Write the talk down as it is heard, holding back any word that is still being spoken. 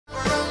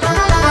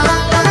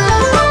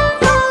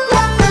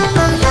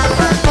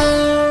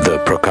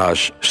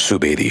Prakash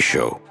Subedi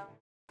Show.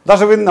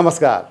 दर्शकवृन्द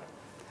नमस्कार।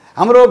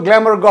 हाम्रो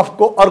glamour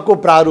गफको अर्को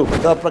प्रारूप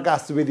द प्रकाश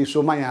सुवेदी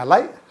शोमा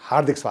यहाँलाई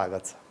हार्दिक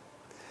स्वागत छ।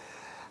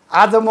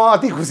 आज म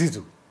अति खुसी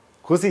छु।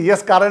 खुसी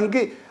यस कारण कि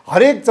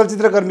हरेक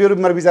चलचित्रकर्मीहरू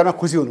मेरो विचारमा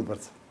खुसी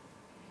हुनुपर्छ।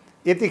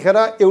 यतिखेर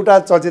एउटा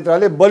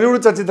चलचित्रले बलिउड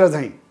चलचित्र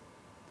झैँ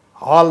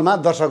हलमा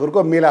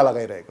दर्शकहरूको मेला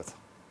लगाइरहेको छ।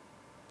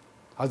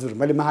 हजुर,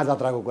 मैले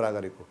महाजात्राको कुरा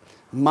गरेको।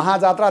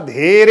 महाजात्रा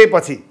धेरै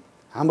पछि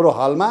हाम्रो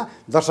हलमा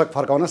दर्शक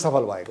फर्काउन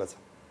सफल भएको छ।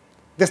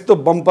 त्यस्तो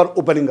बम्पर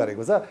ओपनिङ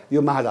गरेको छ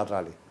यो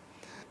महाजात्राले।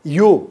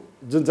 यो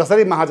जुन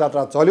जसरी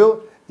महाजात्रा चल्यो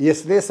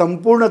यसले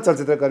सम्पूर्ण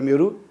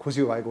चलचित्रकर्मीहरू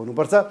खुसी भएको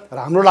हुनुपर्छ र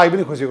हाम्रो लागि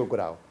पनि खुसीको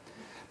कुरा हो।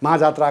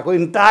 महाजात्राको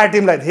इन्टायर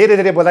टिमलाई धेरै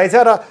धेरै बधाई छ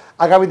र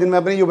आगामी दिनमा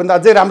पनि योभन्दा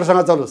अझै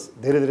राम्रोसँग चलोस्।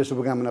 धेरै धेरै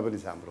शुभकामना पनि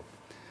छ हाम्रो।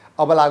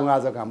 अब लागौँ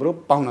आजको हाम्रो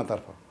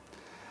पाहुनातर्फ।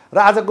 र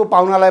आजको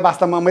पाहुनालाई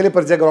वास्तवमा मैले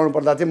परिचय गराउनु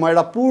पर्दा चाहिँ म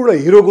एउटा पूर्ण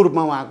हिरोको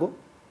रूपमा उहाँको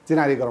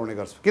चिनारी गराउने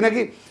गर्छु।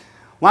 किनकि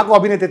उहाँको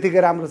अभिनय त्यत्तिकै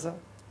राम्रो छ,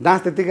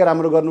 डान्स त्यत्तिकै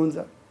राम्रो गर्नुहुन्छ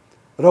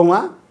र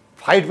उहाँ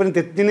फाइट पनि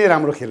त्यति नै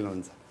राम्रो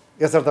खेल्नुहुन्छ।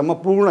 यसर्थ म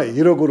पूर्ण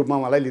हिरोको रूपमा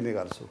उहाँलाई लिने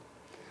गर्छु।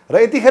 र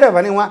यतिखेर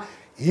भने उहाँ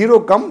हिरो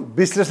कम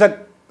विश्लेषक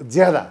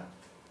ज्यादा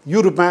यो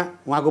रूपमा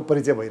उहाँको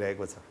परिचय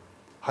भइरहेको छ।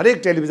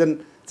 हरेक टेलिभिजन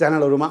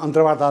च्यानलहरूमा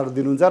अन्तर्वार्ताहरू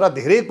दिनुहुन्छ र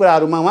धेरै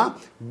कुराहरूमा उहाँ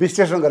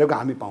विश्लेषण गरेको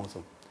हामी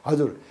पाउँछौँ।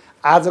 हजुर,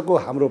 आजको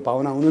हाम्रो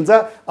पाहुना हुनुहुन्छ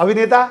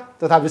अभिनेता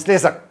तथा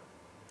विश्लेषक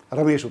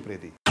रमेश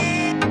उप्रेती।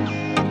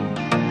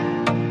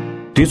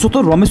 त्यसो त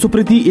रमेश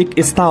उप्रेती एक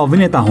यस्ता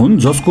अभिनेता हुन्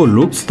जसको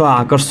लुक्स त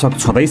आकर्षक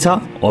छँदैछ,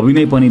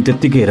 अभिनय पनि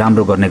त्यत्तिकै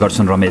राम्रो गर्ने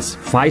गर्छन् रमेश।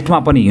 फाइटमा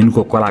पनि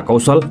यिनको कला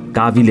कौशल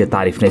काबिले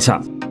तारिफ नै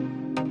छ।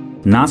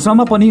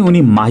 नाच्नमा पनि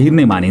उनी माहिर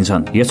नै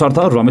मानिन्छन्।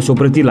 यसर्थ रमेश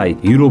उप्रेतीलाई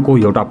हिरोको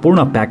एउटा पूर्ण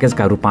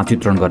प्याकेजका रूपमा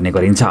चित्रण गर्ने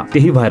गरिन्छ।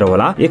 त्यही भएर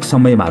होला एक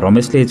समयमा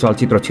रमेशले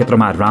चलचित्र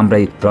क्षेत्रमा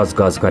राम्रै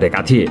रजगज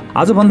गरेका थिए।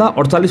 आजभन्दा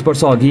 48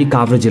 वर्ष अघि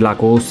काभ्रे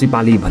जिल्लाको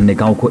सिपाली भन्ने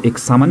गाउँको एक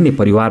सामान्य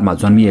परिवारमा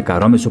जन्मिएका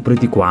रमेश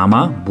उप्रेतीको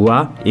आमा,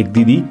 बुवा, एक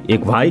दिदी,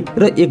 एक भाइ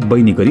र एक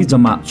बहिनी गरी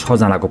जम्मा 6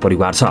 जनाको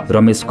परिवार छ।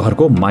 रमेश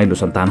घरको माइलो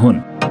सन्तान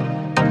हुन्।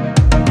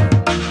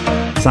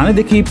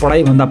 सानैदेखि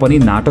पढाइभन्दा पनि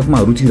नाटकमा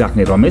रुचि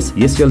राख्ने रमेश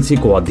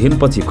एसएलसीको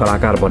अध्ययनपछि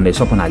कलाकार बन्ने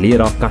सपना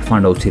लिएर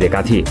काठमाडौँ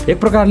छिरेका थिए। एक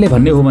प्रकारले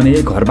भन्ने हो भने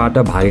घरबाट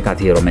भागेका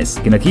थिए रमेश,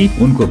 किनकि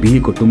उनको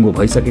बिहेको टुङ्गो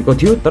भइसकेको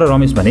थियो। तर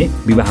रमेश भने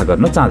विवाह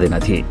गर्न चाहँदैन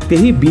थिए।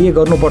 त्यही बिहे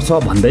गर्नुपर्छ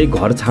भन्दै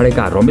घर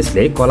छाडेका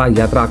रमेशले कला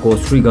यात्राको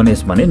श्री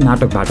गणेश भने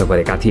नाटकबाट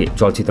गरेका थिए।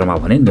 चलचित्रमा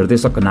भने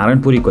निर्देशक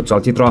नारायणपुरीको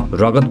चलचित्र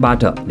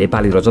रगतबाट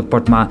नेपाली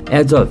रजतपटमा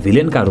एज अ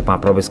भिलेनका रूपमा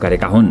प्रवेश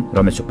गरेका हुन्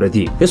रमेश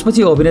उप्रेती।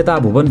 त्यसपछि अभिनेता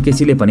भुवन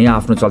केसीले पनि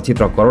आफ्नो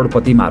चलचित्र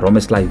करोडपतिमा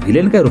रमेश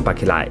भिलेनकै रूपमा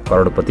खिलाए।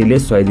 करोडपतिले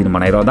 100 दिन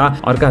मनाइरहँदा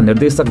अर्का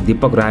निर्देशक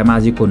दीपक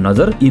रायमाझीको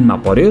नजर यिनमा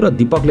पर्यो र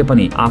दीपकले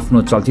पनि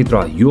आफ्नो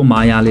चलचित्र यो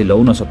मायाले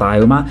लौन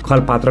सतायोमा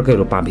खलपात्रकै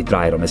रूपमा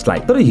भित्राए रमेशलाई।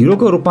 तर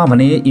हिरोको रूपमा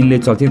भने यिनले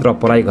चलचित्र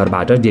पराई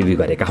घरबाट डेब्यू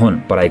गरेका हुन्।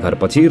 पराई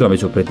घरपछि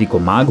रमेश उप्रेतीको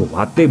माग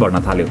वात्तै बढ्न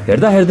थाल्यो।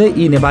 हेर्दा हेर्दै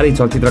यी नेपाली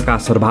चलचित्रका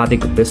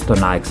सर्वाधिक व्यस्त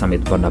नायक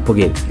समेत बन्न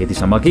पुगे।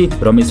 यतिसम्म कि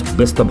रमेश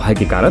व्यस्त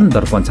भएकै कारण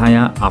दर्पण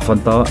छाया,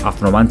 आफन्त,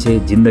 आफ्नो मान्छे,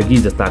 जिन्दगी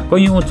जस्ता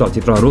कैयौं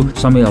चलचित्रहरू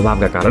समय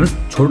अभावका कारण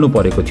छोड्नु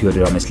परेको थियो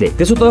रमेशले।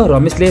 त्यसो त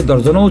रमेशले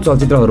दर्जनौं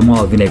चलचित्रहरूमा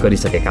अभिनय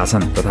गरिसकेका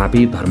छन्।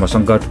 तथापि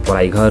धर्मसङ्कट,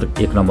 पराईघर,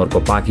 एक नम्बरको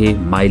पाखे,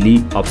 माइली,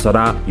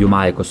 अप्सरा, यो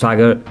मायाको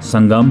सागर,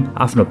 संगम,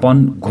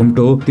 आफ्नोपन,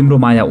 घुम्टो, तिम्रो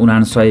माया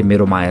 99,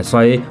 मेरो माया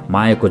 100,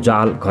 मायाको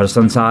जाल, घर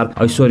संसार,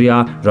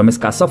 ऐश्वर्या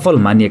रमेशका सफल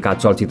मानिएका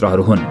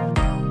चलचित्रहरू हुन्।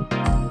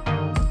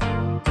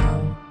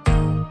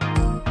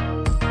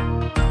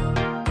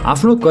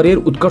 आफ्नो करियर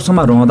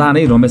उत्कर्षमा रहँदा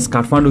नै रमेश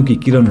काठमाडौँकी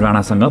किरण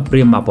राणासँग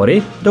प्रेममा परे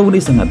र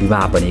उनीसँग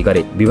विवाह पनि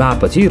गरे।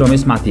 विवाहपछि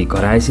रमेशमाथि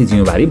घरायसी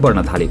जिम्मेवारी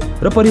बढ्न थाल्यो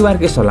र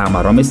परिवारकै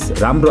सल्लाहमा रमेश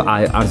राम्रो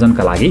आय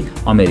आर्जनका लागि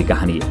अमेरिका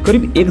हानिए।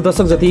 करिब 1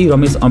 दशक जति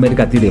रमेश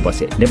अमेरिकातिरै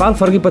बसे। नेपाल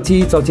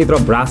फर्केपछि चलचित्र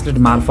ब्रासलेट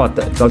मार्फत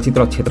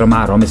चलचित्र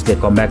क्षेत्रमा रमेशले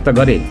कमब्याक त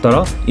गरे, तर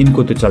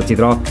यिनको त्यो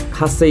चलचित्र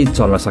खासै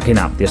चल्न सकेन।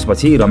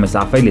 त्यसपछि रमेश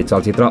आफैले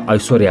चलचित्र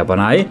ऐश्वर्या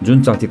बनाए,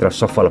 जुन चलचित्र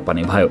सफल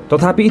पनि भयो।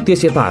 तथापि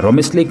त्यसयता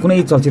रमेशले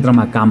कुनै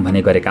चलचित्रमा काम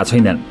भने गरेका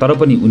छैनन्। तर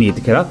पनि उनी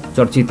यतिखेर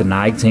चर्चित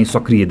नायक चाहिँ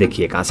सक्रिय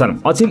देखिएका छन्।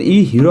 अचेल यी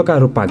हिरोका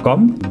रूपमा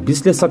कम,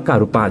 विश्लेषकका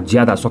रूपमा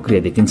ज्यादा सक्रिय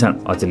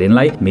देखिन्छन्। अचेल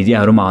यिनलाई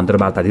मिडियाहरूमा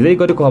अन्तर्वार्ता दिँदै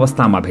गरेको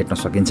अवस्थामा भेट्न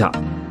सकिन्छ।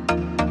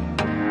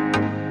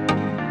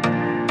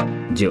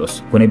 जे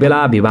होस्, कुनै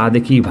बेला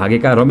विवाहदेखि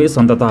भागेका रमेश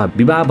अन्ततः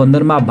विवाह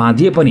बन्धनमा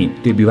बाँधिए पनि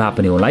त्यो विवाह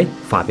पनि उनलाई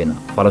फापेन।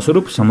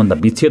 फलस्वरूप सम्बन्ध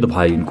विच्छेद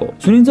भयो यिनको।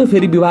 सुनिन्छ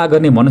फेरि विवाह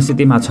गर्ने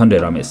मनस्थितिमा छन् रे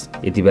रमेश।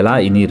 यति बेला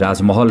यिनी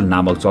राजमहल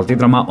नामक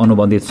चलचित्रमा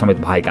अनुबन्धित समेत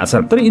भएका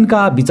छन्। तर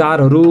यिनका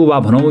विचारहरू वा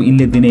भनौँ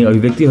यिनले दिने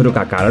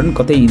अभिव्यक्तिहरूका कारण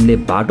कतै यिनले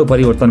बाटो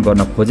परिवर्तन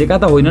गर्न खोजेका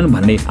त होइनन्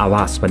भन्ने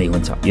आभास पनि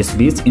हुन्छ।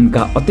 यसबीच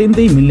यिनका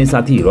अत्यन्तै मिल्ने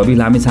साथी रवि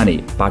लामेछाने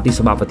पार्टी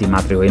सभापति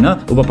मात्रै होइन,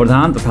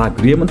 उपप्रधान तथा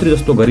गृहमन्त्री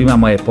जस्तो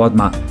गरिमामय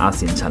पदमा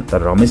आसीन छन्।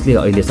 तर रमेशले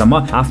अहिलेसम्म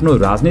आफ्नो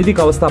राजनीतिक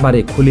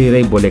अवस्थाबारे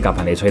खुलेरै बोलेका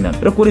भने छैनन्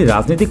र कुनै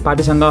राजनीतिक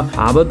पार्टीसँग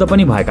आबद्ध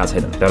पनि भएका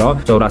छैनन्। तर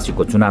 84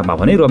 को चुनावमा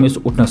भने रमेश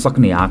उठ्न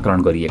सक्ने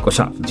आकलन गरिएको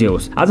छ। जे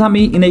होस्, आज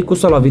हामी यिनै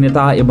कुशल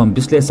अभिनेता एवं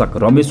विश्लेषक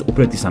रमेश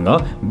उप्रेतीसँग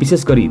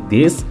विशेष गरी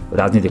देश,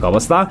 राजनीतिक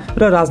अवस्था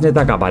र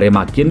राजनेताका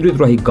बारेमा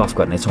केन्द्रित रही गफ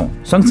गर्नेछौँ।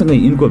 सँगसँगै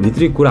यिनको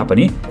भित्री कुरा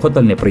पनि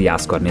खोतल्ने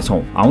प्रयास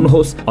गर्नेछौँ।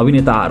 आउनुहोस्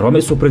अभिनेता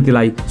रमेश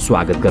उप्रेतीलाई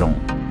स्वागत गरौँ।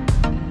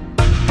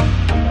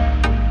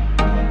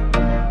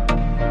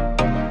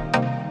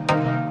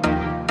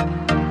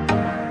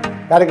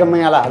 कार्यक्रममा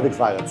यहाँलाई हार्दिक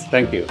स्वागत छ।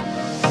 Thank you.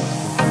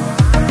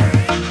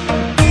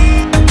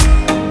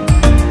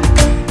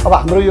 अब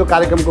हाम्रो यो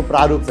कार्यक्रमको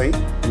प्रारूप चाहिँ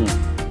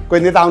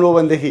कोही नेता आउनुभयो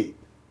भनेदेखि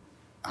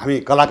हामी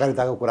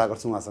कलाकारिताको कुरा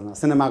गर्छौँ, उहाँसँग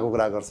सिनेमाको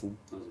कुरा गर्छौँ,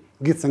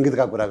 गीत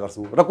सङ्गीतका कुरा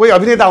गर्छौँ, र कोही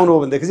अभिनेता आउनुभयो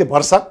भनेदेखि चाहिँ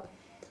भरसक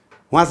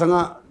उहाँसँग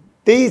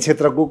त्यही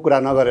क्षेत्रको कुरा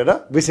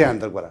नगरेर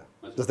विषयान्तर कुरा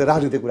जस्तै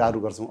राजनीतिक कुराहरू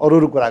गर्छौँ,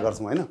 अरू कुरा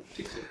गर्छौँ होइन।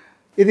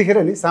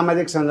 यतिखेर नि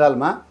सामाजिक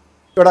सञ्जालमा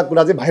एउटा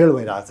कुरा चाहिँ भाइरल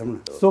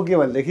भइरहेको छ। सो के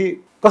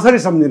भनेदेखि कसरी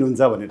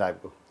सम्झिनुहुन्छ भन्ने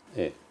टाइपको।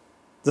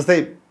 जस्तै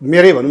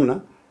मेरै भनौँ न,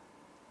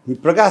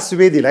 प्रकाश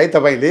सुवेदीलाई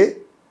तपाईँले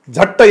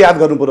झट्ट याद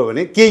गर्नु पऱ्यो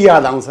भने के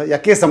याद आउँछ या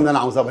के सम्झना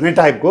आउँछ भन्ने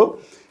टाइपको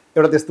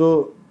एउटा त्यस्तो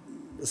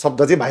शब्द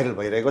चाहिँ भाइरल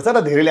भइरहेको छ र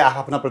धेरैले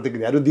आफ्ना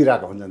प्रतिक्रियाहरू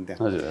दिइरहेका हुन्छन्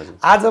त्यहाँ।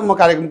 आज म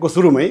कार्यक्रमको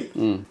सुरुमै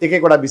एक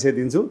एकवटा विषय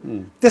दिन्छु,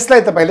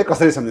 त्यसलाई तपाईँले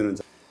कसरी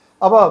सम्झिनुहुन्छ।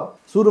 अब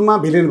सुरुमा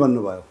भिलेन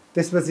बन्नुभयो,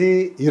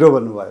 त्यसपछि हिरो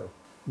बन्नुभयो,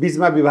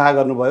 बिचमा विवाह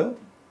गर्नुभयो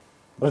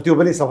र त्यो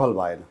पनि सफल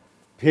भएन,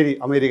 फेरि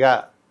अमेरिका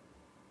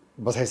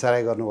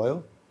बसाइसराई गर्नुभयो,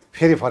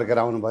 फेरि फर्केर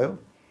आउनुभयो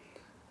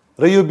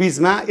र यो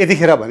बिचमा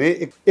यतिखेर भने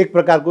एक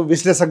प्रकारको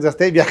विश्लेषक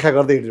जस्तै व्याख्या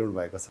गर्दै हिँडिरहनु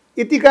भएको छ।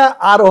 यतिका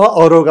आरोह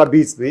अवरोहका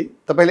बिचमै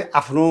तपाईँले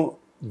आफ्नो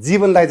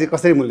जीवनलाई चाहिँ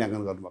कसरी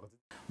मूल्याङ्कन गर्नुभएको छ?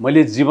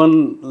 मैले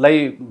जीवनलाई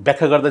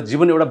व्याख्या गर्दा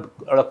जीवन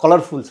एउटा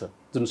कलरफुल छ,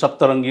 जुन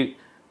सप्तरङ्गी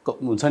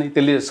हुन्छ नि,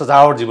 त्यसले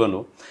सजावट जीवन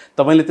हो।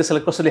 तपाईँले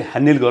त्यसलाई कसरी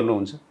ह्यान्डल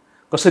गर्नुहुन्छ,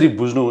 कसरी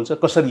बुझ्नुहुन्छ,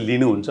 कसरी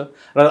लिनुहुन्छ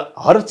र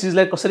हर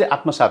चिजलाई कसरी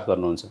आत्मसात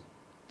गर्नुहुन्छ,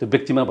 त्यो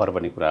व्यक्तिमा भर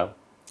पर्ने कुरा हो।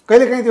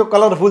 कहिलेकाहीँ त्यो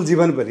कलरफुल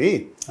जीवन पनि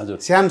हजुर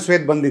श्याम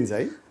श्वेत बनिदिन्छ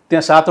है।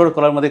 त्यहाँ 7वटा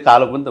कलरमध्ये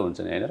कालो पनि त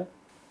हुन्छ नि होइन र?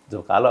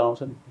 जब कालो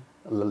आउँछ नि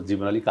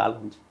जीवन अलिक कालो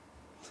हुन्छ,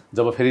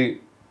 जब फेरि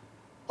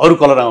अरू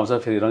कलर आउँछ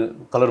फेरि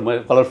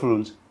कलरफुल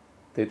हुन्छ,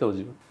 त्यही त हो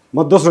जीवन। म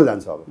दोस्रो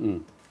जान्छु। अब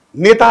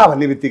नेता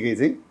भन्ने बित्तिकै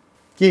चाहिँ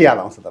के याद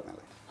आउँछ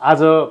तपाईँलाई? आज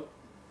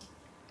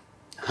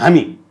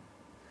हामी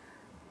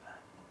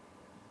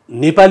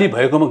नेपाली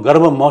भएकोमा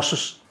गर्व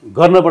महसुस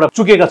गर्नबाट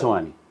चुकेका छौँ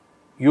हामी।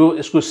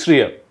 यसको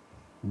श्रेय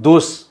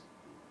दोष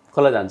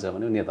कसलाई जान्छ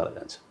भने नेतालाई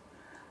जान्छ।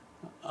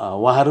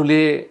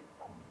 उहाँहरूले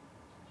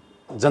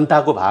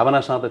जनताको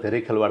भावनासँग त धेरै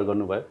खेलवाड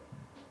गर्नुभयो,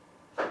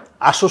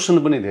 आश्वासन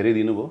पनि धेरै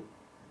दिनुभयो,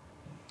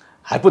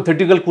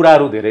 हाइपोथेटिकल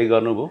कुराहरू धेरै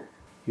गर्नुभयो।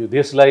 यो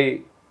देशलाई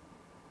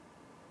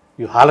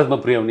यो हालतमा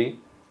पुर्याउने,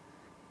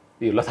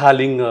 यो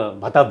लथालिङ्ग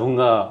भत्ताभुङ्ग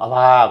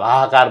अभाव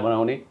हाहाकार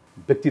बनाउने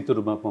व्यक्तित्व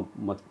रूपमा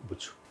म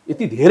बुझ्छु।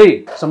 यति धेरै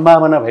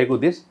सम्भावना भएको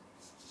देश,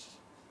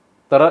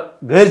 तर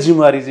गैर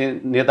जिम्मेवारी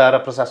चाहिँ नेता र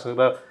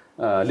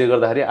प्रशासकले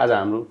गर्दाखेरि आज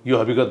हाम्रो यो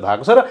हकीकत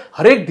भएको छ र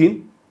हरेक दिन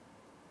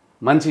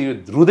मान्छे यो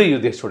रुँदै यो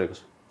देश छोडेको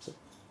छ।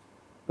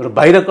 र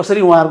बाहिर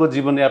कसरी उहाँहरूको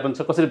जीवनयापन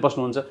छ, कसरी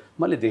बस्नुहुन्छ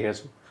मैले देखेको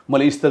छु,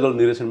 मैले स्थगल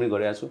निरीक्षण पनि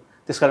गरेको छु।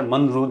 त्यसकारण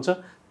मन रुन्छ।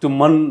 त्यो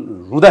मन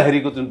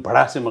रुँदाखेरिको जुन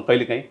भडास चाहिँ म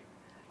कहिलेकाहीँ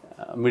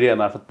मिडिया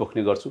मार्फत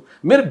पोख्ने गर्छु।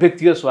 मेरो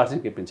व्यक्तिगत स्वार्थ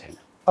चाहिँ केही पनि छैन।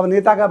 अब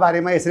नेताका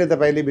बारेमा यसरी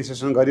तपाईँले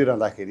विश्लेषण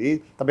गरिरहँदाखेरि,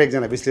 तपाईँ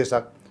एकजना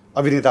विश्लेषक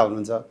अभिनेता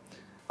हुनुहुन्छ,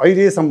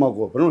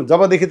 अहिलेसम्मको भनौँ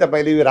जबदेखि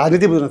तपाईँले यो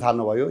राजनीति बुझ्न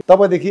थाल्नुभयो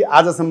तबदेखि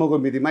आजसम्मको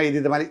मितिमा यदि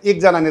तपाईँले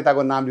एकजना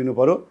नेताको नाम लिनु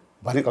पऱ्यो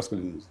भने कसको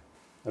लिनुहुन्छ?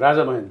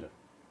 राजा महेन्द्र।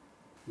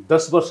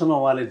 10 वर्षमा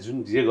उहाँले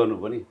जुन जे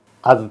गर्नुभयो नि,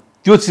 आज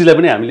त्यो चिजलाई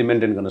पनि हामीले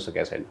मेन्टेन गर्न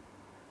सकेका छैन।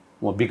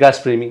 म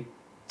विकास प्रेमी,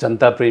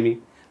 जनता प्रेमी,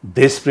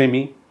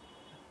 देशप्रेमी,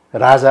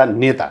 राजा,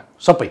 नेता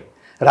सबै।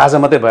 राजा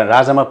मात्रै भएन,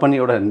 राजामा पनि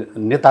एउटा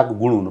नेताको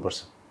गुण हुनुपर्छ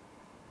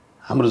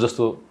हाम्रो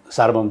जस्तो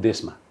सार्वभौम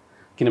देशमा।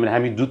 किनभने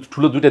हामी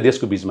ठुलो दुईवटा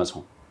देशको बिचमा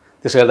छौँ।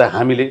 त्यसले गर्दा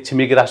हामीले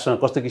छिमेकी राष्ट्रसँग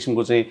कस्तो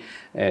किसिमको चाहिँ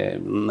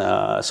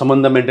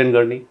सम्बन्ध मेन्टेन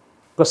गर्ने,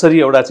 कसरी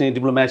एउटा चाहिँ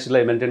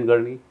डिप्लोमेसीलाई मेन्टेन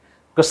गर्ने,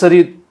 कसरी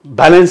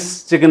ब्यालेन्स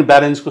चेक एन्ड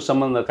ब्यालेन्सको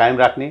सम्बन्ध कायम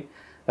राख्ने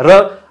र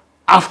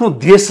आफ्नो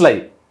देशलाई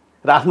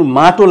र आफ्नो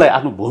माटोलाई,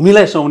 आफ्नो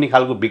भूमिलाई सुहाउने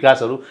खालको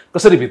विकासहरू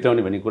कसरी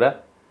भित्राउने भन्ने कुरा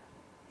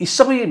यी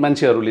सबै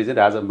मान्छेहरूले चाहिँ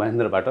राजा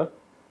महेन्द्रबाट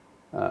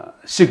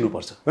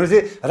सिक्नुपर्छ। भनेपछि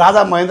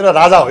राजा महेन्द्र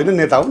राजा होइन,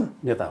 नेता हुन्।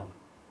 नेता हुन्,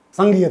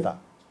 सङ्घीयता।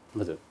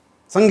 हजुर,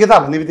 सङ्घीयता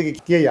भन्ने बित्तिकै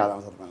के याद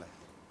आउँछ तपाईँलाई?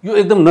 यो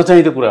एकदम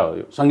नचाहिँदो कुरा हो।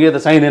 यो सङ्घीयता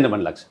चाहिँदैन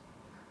भन्ने लाग्छ।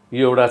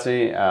 यो एउटा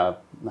चाहिँ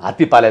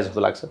हात्ती पाले जस्तो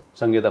लाग्छ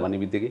सङ्घीयता भन्ने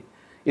बित्तिकै।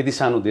 यति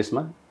सानो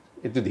देशमा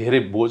यति धेरै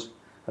बोझ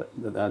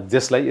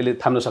देशलाई यसले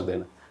थाम्न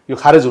सक्दैन, यो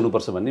खारेज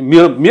हुनुपर्छ भन्ने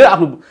मेरो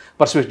आफ्नो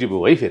पर्सपेक्टिभ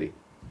हो है। फेरि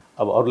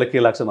अब अरूलाई के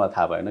लाग्छ मलाई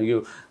थाहा भएन।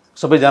 यो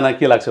सबैजना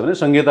के लाग्छ भने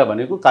सङ्घीयता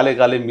भनेको काले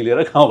काले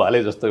मिलेर गाउँ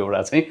भाले जस्तो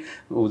एउटा चाहिँ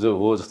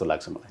हो जस्तो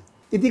लाग्छ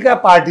मलाई। यतिका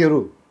पार्टीहरू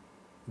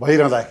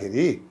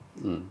भइरहँदाखेरि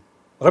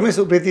रमेश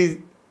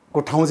उप्रेतीको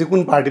ठाउँ चाहिँ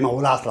कुन पार्टीमा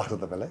होला जस्तो लाग्छ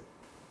तपाईँलाई?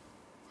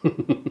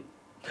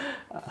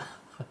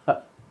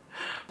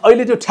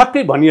 अहिले त्यो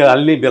ठ्याक्कै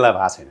भनिहाल्ने बेला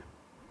भएको छैन।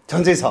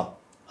 छन् छ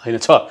होइन,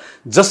 छ।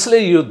 जसले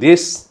यो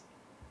देश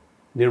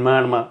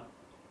निर्माणमा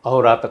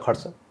अहोरात्र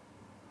खट्छ,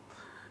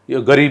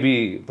 यो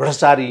गरिबी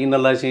भ्रष्टाचारी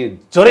यिनीहरूलाई चाहिँ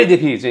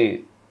जरैदेखि चाहिँ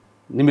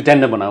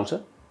निमिट्यान्न बनाउँछ,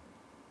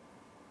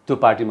 त्यो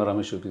पार्टीमा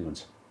रमेश उप्रेती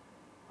हुन्छ।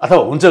 अथवा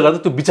हुन्छ गर्दा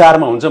त्यो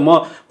विचारमा हुन्छ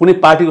म कुनै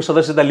पार्टीको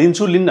सदस्यता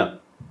लिन्छु लिन्न,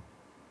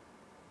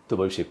 त्यो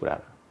भविष्य कुरा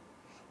हो।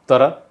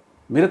 तर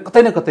मेरो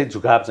कतै न कतै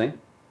झुकाव चाहिँ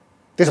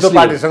त्यस्तो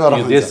पार्टीसँग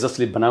यो देश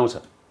जसले बनाउँछ,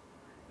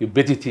 यो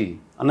व्यतिथि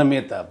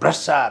अनमियता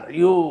भ्रष्टाचार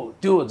यो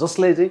त्यो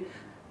जसले चाहिँ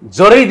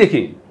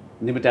जरैदेखि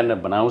निमिट्यान्न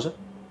बनाउँछ,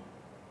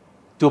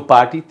 त्यो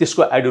पार्टी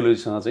त्यसको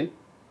आइडियोलोजीसँग चाहिँ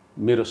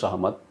मेरो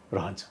सहमत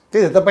रहन्छ।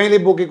 त्यही त तपाईँले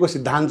बोकेको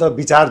सिद्धान्त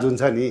विचार जुन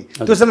छ नि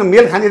त्योसँग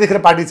मेल खाने देखेर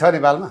पार्टी छ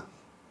नेपालमा?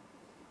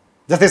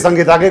 जस्तै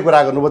संहिताकै कुरा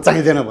गर्नुभयो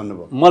चाहिँदैन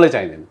भन्नुभयो। मलाई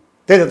चाहिँदैन।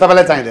 त्यही त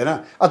तपाईँलाई चाहिँदैन।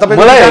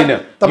 मलाई होइन,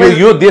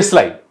 यो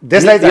देशलाई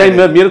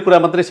मेरो कुरा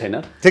मात्रै छैन,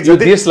 यो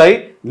देशलाई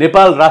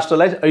नेपाल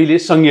राष्ट्रलाई अहिले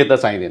संहिता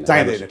चाहिँदैन।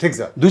 ठिक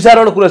छ।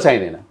 2-4 कुरा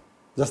चाहिँदैन।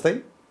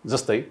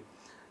 जस्तै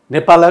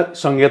नेपाललाई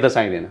संहिता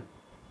चाहिँदैन।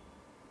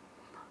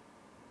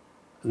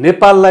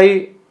 नेपाललाई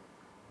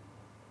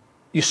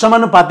यो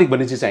समानुपातिक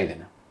भन्ने चाहिँ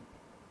चाहिँदैन।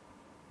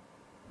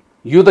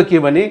 यो त के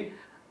भने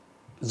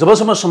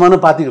जबसम्म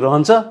समानुपातिक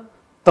रहन्छ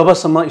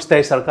तबसम्म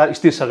स्थायी सरकार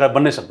स्थिर सरकार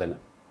बन्नै सक्दैन।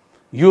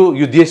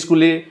 यो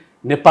देशकोले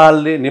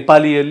नेपालले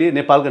नेपालीहरूले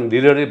नेपालका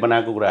लिडरले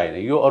बनाएको कुरा होइन,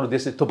 यो अरू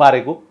देशले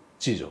थुपारेको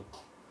चिज हो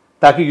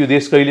ताकि यो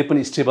देश कहिले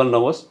पनि स्टेबल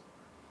नहोस्,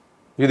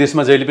 यो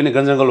देशमा जहिले पनि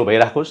गन्जङ्गलो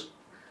भइराखोस्,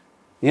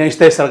 यहाँ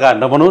स्थायी सरकार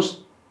नबनोस्,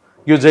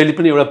 यो जहिले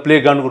पनि एउटा प्ले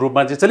ग्राउन्डको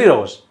रूपमा चाहिँ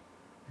चलिरहोस्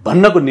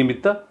भन्नको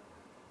निमित्त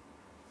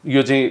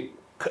यो चाहिँ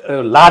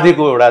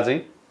लादेको एउटा चाहिँ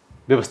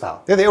व्यवस्था हो।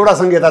 त्यही त एउटा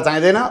संहिता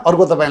चाहिँदैन,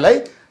 अर्को तपाईँलाई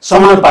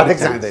समानुपातिक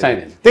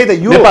चाहिँदैन। त्यही त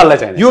नेपाललाई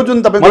चाहिँदैन। यो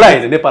जुन तपाईँ मलाई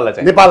होइन,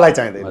 नेपाललाई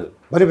चाहिँदैन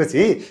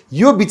भनेपछि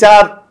यो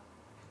विचार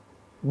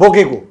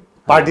बोकेको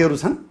पार्टीहरू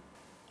छन्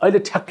अहिले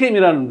ठ्याक्कै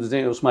मेरो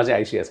चाहिँ उसमा चाहिँ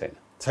आइसकेको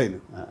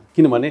छैन।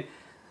 किनभने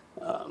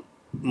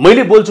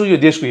मैले बोल्छु यो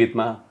देशको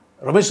हितमा,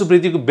 रमेश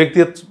सुप्रेतीको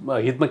व्यक्तिगत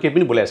हितमा केही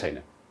पनि बोलेको छैन।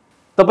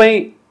 तपाईँ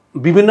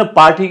विभिन्न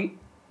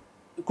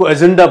पार्टीको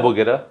एजेन्डा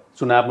बोकेर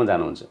चुनावमा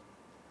जानुहुन्छ,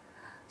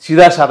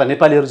 सिधा सादा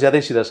नेपालीहरू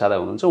ज्यादै सिधा सादा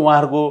हुनुहुन्छ,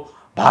 उहाँहरूको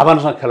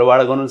भावनासँग खेलवाड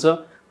गर्नुहुन्छ,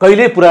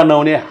 कहिल्यै पुरा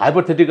नहुने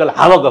हाइपोथेटिकल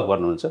हावागफ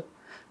गर्नुहुन्छ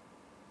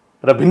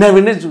र भिन्न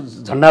भिन्नै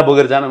झन्डा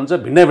बोकेर जानुहुन्छ,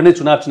 भिन्न भिन्नै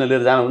चुनाव चिन्ह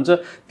लिएर जानुहुन्छ।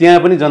 त्यहाँ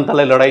पनि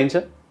जनतालाई लडाइन्छ,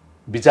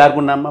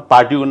 विचारको नाममा,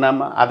 पार्टीको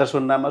नाममा, आदर्शको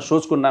नाममा,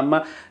 सोचको नाममा,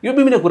 यो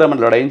विभिन्न कुरामा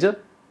लडाइन्छ।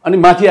 अनि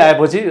माथि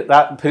आएपछि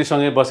फेरि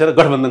सँगै बसेर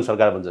गठबन्धन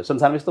सरकार बन्छ।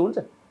 संसारमा यस्तो हुन्छ?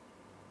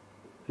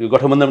 यो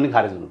गठबन्धन पनि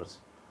खारेज हुनुपर्छ,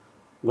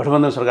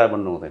 गठबन्धन सरकार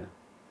बन्नु हुँदैन।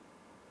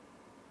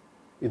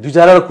 यो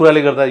 2-4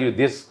 कुराले गर्दा यो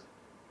देश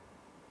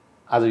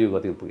आज यो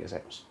गतिमा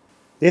पुगिसकेको छ।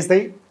 त्यस्तै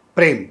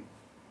प्रेम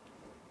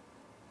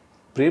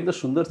त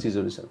सुन्दर चिज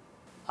हो नि सर।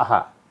 आहा,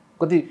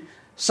 कति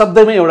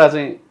शब्दमै एउटा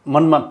चाहिँ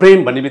मनमा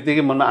प्रेम भन्ने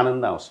बित्तिकै मनमा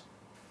आनन्द आउँछ।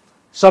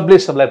 सबले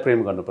सबलाई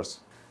प्रेम गर्नुपर्छ।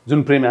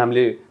 जुन प्रेम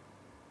हामीले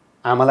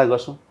आमालाई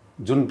गर्छौँ,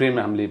 जुन प्रेम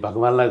हामीले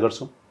भगवान्लाई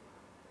गर्छौँ,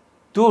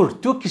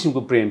 त्यो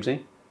किसिमको प्रेम चाहिँ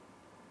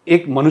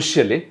एक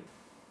मनुष्यले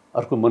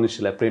अर्को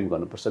मनुष्यलाई प्रेम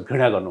गर्नुपर्छ,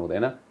 घृणा गर्नु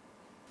हुँदैन।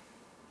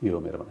 यो हो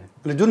मेरो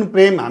भनाइ। जुन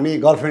प्रेम हामी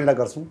गर्लफ्रेन्डलाई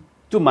गर्छौँ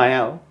त्यो माया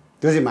हो,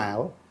 त्यो चाहिँ माया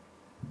हो।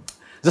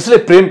 जसले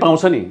प्रेम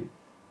पाउँछ नि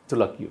त्यो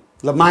लकी हो।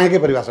 ल मायाकै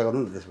परिभाषा गर्नु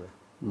न त्यसो भए।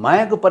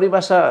 मायाको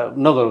परिभाषा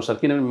नगरौँ सर,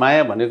 किनभने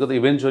माया भनेको त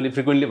इभेन्चुअली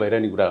फ्रिक्वेन्टली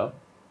भइरहने कुरा हो।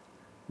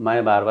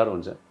 माया बार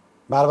हुन्छ,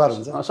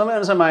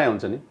 समयअनुसार माया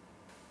हुन्छ नि।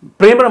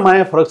 प्रेम र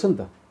माया फरक छ नि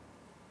त,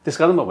 त्यस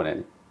कारण म भने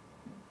नि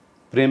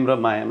प्रेम र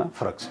मायामा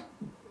फरक छ।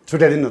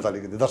 छुट्याइदिनु न त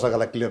अलिकति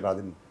दर्शकहरूलाई क्लियर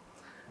पारिदिनु।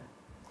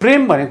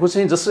 प्रेम भनेको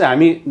चाहिँ जसरी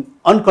हामी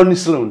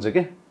अनकन्डिसनल हुन्छ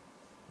क्या,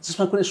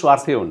 जसमा कुनै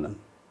स्वार्थै हुन्न,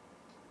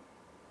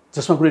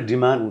 जसमा कुनै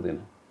डिमान्ड हुँदैन,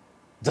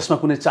 जसमा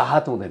कुनै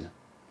चाहत हुँदैन,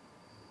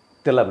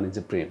 त्यसलाई भनिन्छ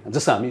प्रेम।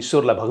 जस्तो हामी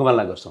ईश्वरलाई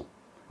भगवान्लाई गर्छौँ,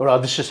 एउटा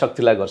अदृश्य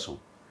शक्तिलाई गर्छौँ,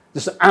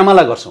 जस्तो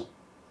आमालाई गर्छौँ।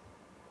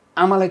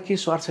 आमालाई के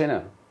स्वार्थ छैन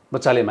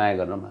बच्चाले माया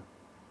गर्नमा,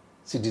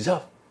 सी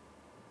डिजर्भ।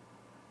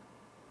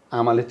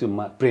 आमाले त्यो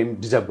प्रेम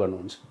डिजर्भ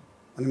गर्नुहुन्छ।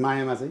 अनि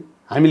मायामा चाहिँ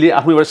हामीले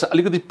आफ्नो एउटा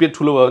अलिकति पेट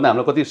ठुलो भयो भने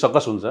हामीलाई कति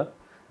सकस हुन्छ,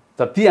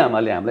 तर ती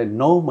आमाले हामीलाई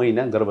 9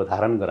 महिना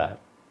गर्भधारण गराएर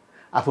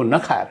आफू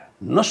नखाएर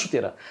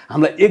नसुतेर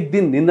हामीलाई एक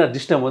दिन निन्द्रा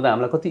डिस्टर्ब हुँदा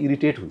हामीलाई कति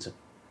इरिटेट हुन्छ।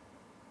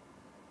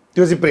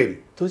 त्यो चाहिँ प्रेम,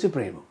 त्यो चाहिँ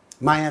प्रेम हो।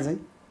 माया चाहिँ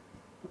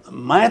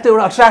माया त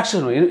एउटा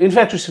अट्र्याक्सन हो,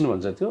 इन्फ्याक्चुएसन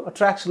भन्छ, त्यो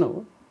अट्र्याक्सन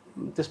हो।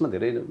 त्यसमा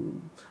धेरै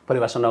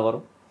परिभाषा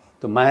नगरौँ।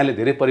 त्यो मायाले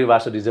धेरै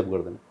परिभाषा डिजर्भ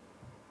गर्दैन।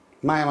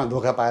 मायामा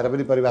धोका पाएर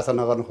पनि परिभाषा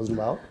नगर्नु खोज्नु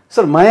भयो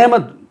सर। मायामा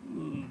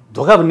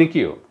धोका भन्ने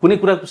के हो? कुनै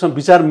कुरासँग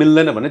विचार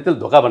मिल्दैन भने त्यसले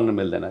धोका भन्न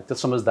मिल्दैन, त्यो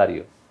समझदारी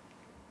हो।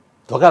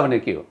 धोका भने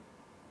के हो?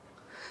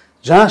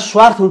 जहाँ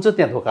स्वार्थ हुन्छ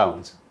त्यहाँ धोका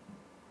हुन्छ,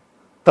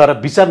 तर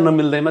विचार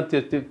नमिल्दैमा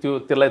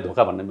त्यसलाई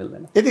धोका भन्न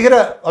मिल्दैन। यतिखेर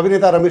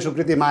अभिनेता रमेश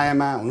उप्रेती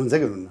मायामा हुनुहुन्छ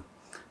कि हुनुहुन्न?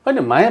 होइन,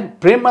 माया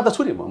प्रेममा त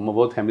छु नि म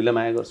बहुत फ्यामिलीलाई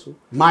माया गर्छु।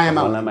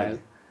 मायामा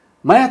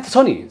माया त छ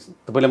नि।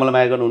 तपाईँले मलाई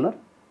माया गर्नुहुन्न,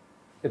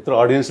 यत्रो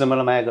अडियन्सले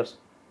मलाई माया गर्छ।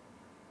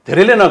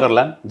 धेरैले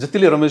नगर्ला,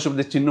 जतिले रमेश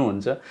सुवेदी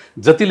चिन्नुहुन्छ,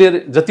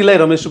 जतिलाई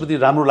रमेश सुवेदी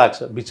राम्रो लाग्छ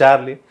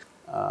विचारले,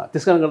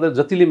 त्यस कारण गर्दा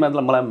जतिले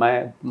मतलब मलाई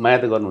माया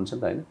त गर्नुहुन्छ नि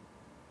त, होइन?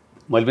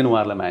 मैले पनि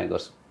उहाँहरूलाई माया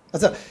गर्छु।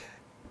 अच्छा,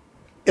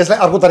 यसलाई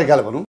अर्को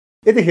तरिकाले भनौँ,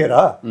 यतिखेर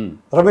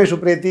रमेश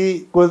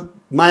उप्रेतीको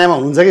मायामा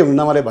हुनुहुन्छ कि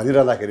हुन्न मलाई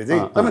भनिरहँदाखेरि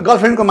चाहिँ तपाईँ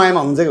गर्लफ्रेन्डको मायामा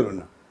हुनुहुन्छ कि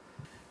हुनुहुन्न?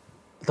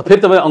 त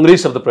फेरि तपाईँ अङ्ग्रेजी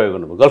शब्द प्रयोग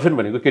गर्नुभयो। गर्लफ्रेन्ड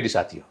भनेको केटी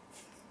साथी हो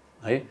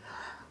है।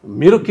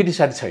 मेरो केटी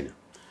साथी छैन।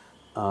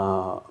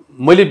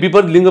 मैले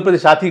विपरीत लिङ्गप्रति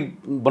साथी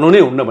बनाउनै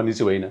हुन्न भन्ने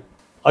चाहिँ होइन।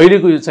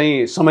 अहिलेको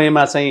चाहिँ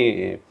समयमा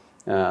चाहिँ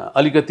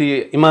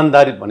अलिकति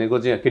इमान्दारी भनेको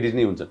चाहिँ केटी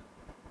नै हुन्छन्।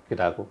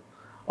 केटाको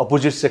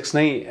अपोजिट सेक्स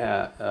नै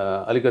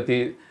अलिकति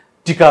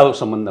टिकाउ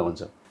सम्बन्ध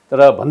हुन्छ। तर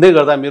भन्दै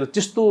गर्दा मेरो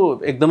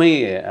त्यस्तो एकदमै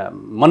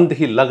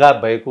मनदेखि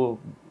लगाव भएको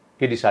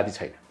केटी साथी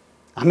छैन।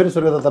 हामीहरू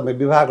स्वर्गीय त तपाईँ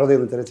विवाह गर्दै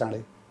हुनुहुन्थ्यो अरे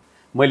चाँडै।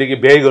 मैले के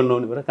बिहे गर्नु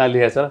हुने कुरा कहाँ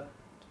लेखेको छ र?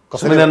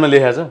 संविधानमा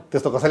लेखेको छ?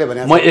 त्यस्तो कसैले भने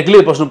म एक्लै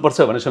बस्नुपर्छ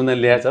भनेर संविधान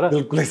लेखेको छ र?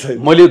 बिल्कुलै छैन।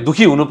 मैले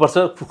दुःखी हुनुपर्छ,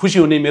 खुसी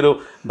हुने मेरो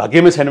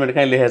भाग्यमै छैन भने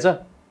कहीँ लेखेको छ?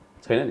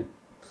 छैन नि।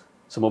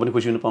 सो म पनि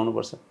खुसी हुन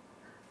पाउनुपर्छ।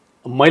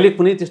 मैले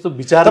कुनै त्यस्तो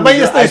विचार तपाईँ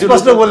यस्तो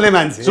स्पष्ट बोल्ने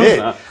मान्छे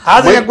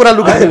आज यहाँ कुरा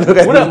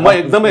म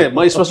एकदमै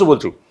म स्पष्ट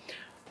बोल्छु।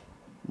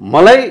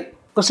 मलाई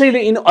कसैले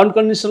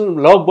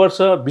अनकन्डिसनल लभ गर्छ,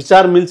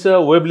 विचार मिल्छ,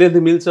 वेभलेन्थ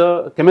मिल्छ,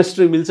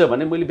 केमिस्ट्री मिल्छ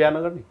भने मैले बिहा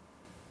नगर्ने।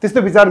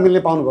 त्यस्तो विचार मिल्ने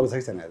पाउनुभएको छ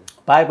कि छैन?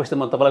 पाएपछि त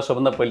म तपाईँलाई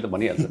सबभन्दा पहिले त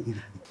भनिहाल्छु।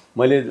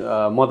 मैले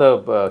म त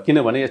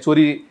किनभने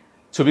चोरी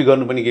छुपी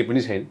गर्नु पनि केही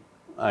पनि छैन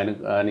होइन,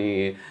 अनि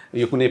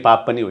यो कुनै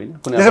पाप पनि होइन।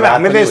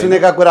 हामीले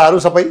सुनेका कुराहरू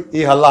सबै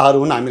यी हल्लाहरू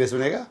हुन् हामीले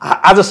सुनेका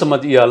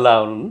आजसम्म यी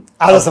हल्लाहरू हुन्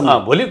आजसम्म।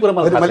 भोलि कुरा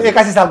मैले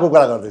 81 सालको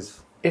कुरा गर्दैछु।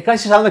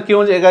 81 सालमा के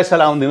हुन्छ? 81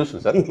 साल आउनु दिनुहोस् न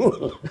सर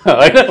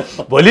होइन,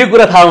 भोलि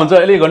कुरा थाहा हुन्छ।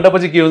 अहिले एक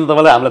घन्टापछि के हुन्छ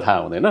तपाईँलाई हामीलाई थाहा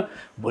हुँदैन।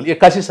 भोलि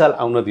 81 साल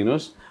आउन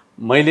दिनुहोस्,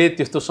 मैले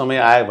त्यस्तो समय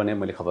आयो भने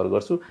मैले खबर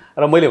गर्छु।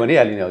 र मैले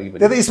भनिहालेँ नि अघि पनि,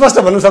 त्यो त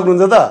स्पष्ट भन्नु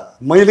सक्नुहुन्छ त?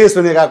 मैले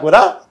सुनेका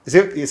कुरा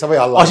सबै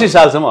हल्ला 80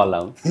 सालसम्म हल्ला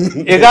हुन्,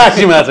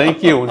 81 मा चाहिँ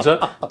के हुन्छ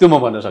त्यो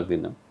म भन्न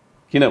सक्दिनँ।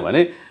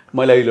 किनभने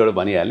मैले अहिले एउटा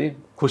भनिहालेँ,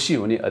 खुसी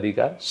हुने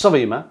अधिकार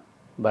सबैमा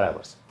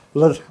बराबर छ।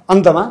 ल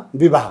अन्तमा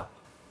विवाह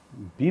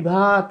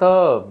त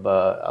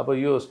अब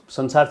यो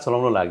संसार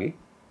चलाउन लागि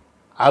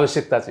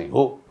आवश्यकता चाहिँ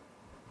हो,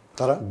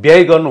 तर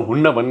बिहे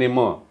गर्नुहुन्न भन्ने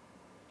म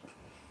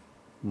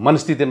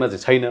मनस्थितिमा चाहिँ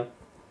छैन।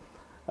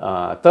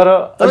 तर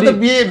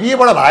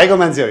बिहेबाट भागेको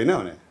मान्छे होइन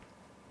भने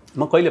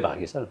म कहिले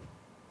भागेँ सर?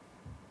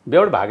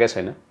 बिहेबाट भागेको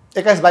छैन।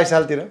 21-22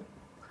 सालतिर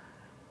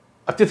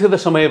त्यतिखेर त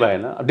समय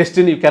भएन।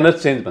 डेस्टिनी यु क्यानट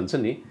चेन्ज भन्छ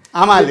नि।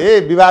 आमाले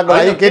विवाहको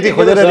लागि केटी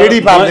खोजेर रेडी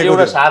पार्ने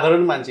एउटा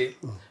साधारण मान्छे,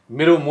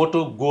 मेरो मोटो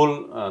गोल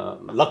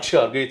लक्ष्य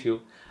अर्कै थियो।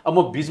 अब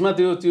म बिचमा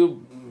त्यो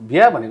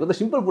बिहा भनेको त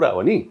सिम्पल कुरा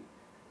हो नि।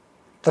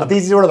 तर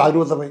त्यही चिजबाट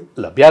भाग्नु तपाईँ?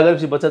 ल बिहा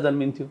गरेपछि बच्चा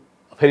जन्मिन्थ्यो,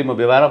 फेरि म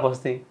व्यवहारमा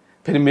बस्थेँ,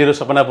 फेरि मेरो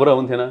सपना पुरा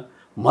हुन्थेन।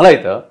 मलाई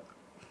त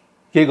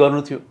केही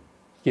गर्नु थियो,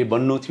 केही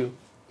बन्नु थियो,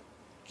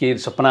 केही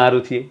सपनाहरू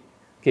थिए,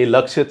 केही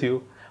लक्ष्य थियो।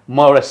 म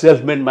एउटा सेल्फ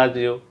मेड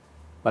मान्छे हो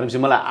भनेपछि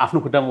मलाई आफ्नो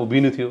खुट्टामा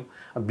उभिनु थियो।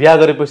 बिहा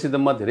गरेपछि त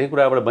म धेरै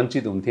कुराबाट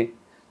वञ्चित हुन्थेँ।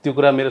 त्यो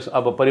कुरा मेरो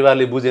अब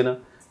परिवारले बुझेन।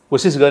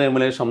 कोसिस गरेँ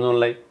मैले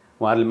सम्झाउनलाई,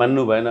 उहाँहरूले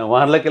मान्नु भएन।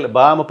 उहाँहरूलाई के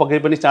बाबामा पक्कै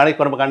पनि चाँडै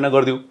कर्मकाण्ड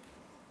गरिदिउँ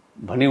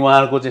भन्ने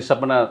उहाँहरूको चाहिँ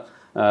सपना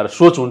र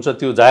सोच हुन्छ,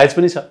 त्यो जायज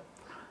पनि छ।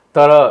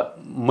 तर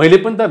मैले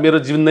पनि त मेरो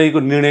जिन्दगीको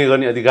निर्णय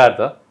गर्ने अधिकार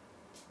त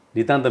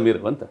नितान्त मेरो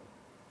हो नि त।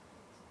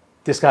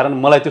 त्यसकारण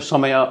मलाई त्यो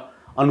समय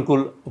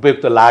अनुकूल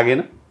उपयुक्त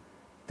लागेन।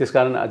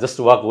 त्यसकारण जस्ट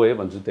वाक वे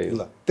भन्छु त्यही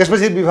हो।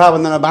 त्यसपछि विवाह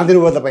बन्धनमा बाँधिनु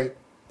भयो तपाईँ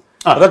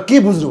र के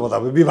बुझ्नुभयो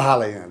तपाईँ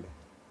विवाहलाई? यहाँले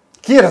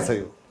के रहेछ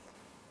यो?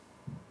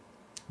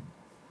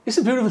 इट्स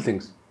अ ब्युटिफुल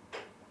थिङ्स,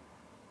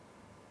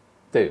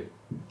 त्यही हो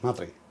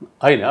मात्रै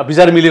होइन। अब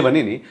विचार मिल्यो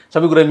भने नि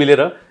सबै कुरा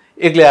मिलेर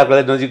एक्लै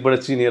आफूलाई नजिकबाट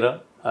चिनेर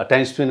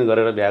टाइम स्पेन्ड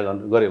गरेर बिहा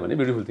गऱ्यो भने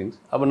ब्युटिफुल थिङ्स।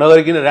 अब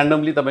नगरिकन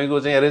ऱ्यान्डमली तपाईँको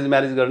चाहिँ एरेन्ज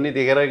म्यारेज गर्ने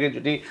देखेर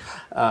एकैचोटि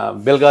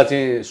बेलुका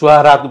चाहिँ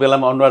सुहारातको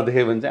बेलामा अनुहार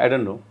देख्यो भने चाहिँ आई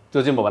डोन्ट नो, त्यो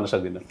चाहिँ म भन्न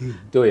सक्दिनँ।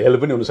 त्यो हेल्प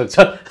पनि हुनसक्छ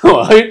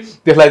है,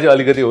 त्यसलाई चाहिँ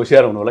अलिकति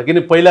होसियार हुनु होला।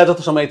 किन पहिला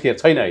जस्तो समय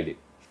छैन अहिले।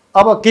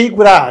 अब केही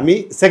कुरा हामी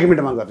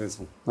सेगमेन्टमा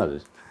गर्नेछौँ।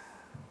 हजुर,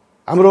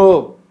 हाम्रो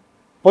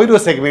पहिलो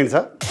सेगमेन्ट छ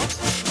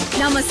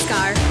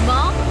Namaskar,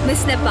 Ma,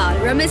 Miss Nepal,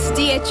 Ramesh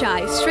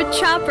DHI,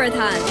 Shrestha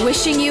Pradhan,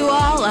 wishing you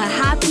all a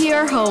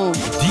happier home.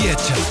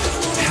 DHI,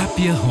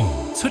 happier home.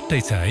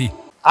 छुट्टै छ है।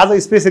 आज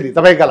स्पेसली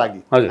तपाईँका लागि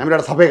हामी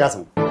एउटा थपेका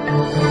छौँ।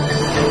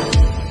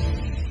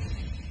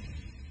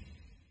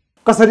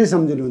 कसरी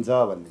सम्झिनुहुन्छ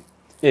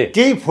भन्ने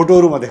केही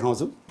फोटोहरू म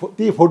देखाउँछु।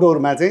 ती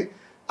फोटोहरूमा चाहिँ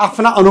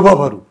आफ्ना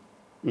अनुभवहरू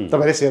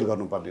तपाईँले सेयर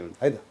गर्नुपर्ने हुन्छ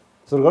है त।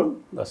 सुरु गरौँ?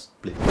 बस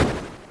प्लिज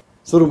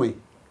सुरुमै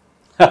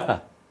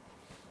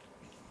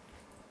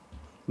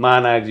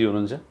महानायकजी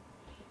हुनुहुन्छ,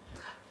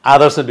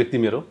 आदर्श व्यक्ति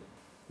मेरो।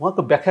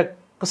 उहाँको व्याख्या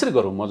कसरी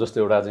गरौँ म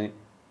जस्तो एउटा चाहिँ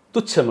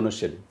तुच्छ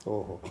मनुष्यले?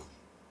 ओहो,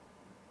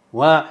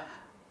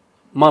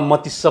 म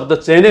ती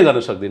शब्द चयनै गर्न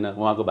सक्दिनँ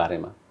उहाँको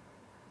बारेमा।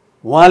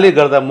 उहाँले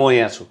गर्दा म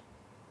यहाँ छु।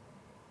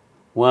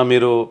 उहाँ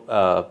मेरो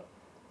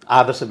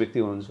आदर्श व्यक्ति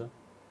हुनुहुन्छ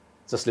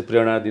जसले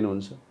प्रेरणा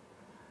दिनुहुन्छ।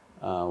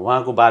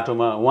 उहाँको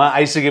बाटोमा उहाँ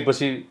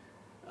आइसकेपछि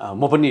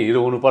म पनि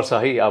हिरो हुनुपर्छ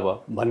है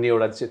अब भन्ने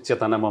एउटा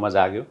चेतना ममा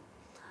जाग्यो।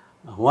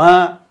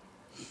 उहाँ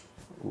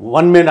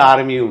वान म्यान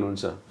आर्मी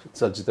हुनुहुन्छ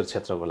चलचित्र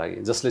क्षेत्रको लागि,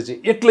 जसले चाहिँ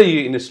एक्लै यो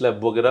इन्डस्ट्रीलाई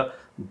बोकेर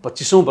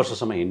 25औं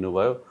वर्षसम्म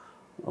हिँड्नुभयो।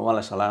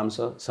 उहाँलाई सलाम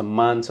छ,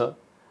 सम्मान छ।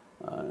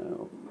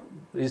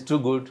 Is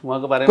to good.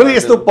 उहाँको बारेमा कुनै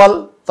यस्तो पल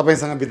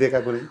तपाईँसँग बितेका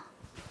कुनै?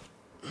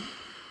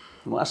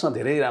 उहाँसँग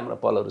धेरै राम्रा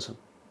पलहरू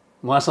छन्।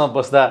 उहाँसँग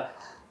बस्दा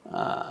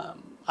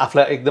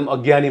आफूलाई एकदम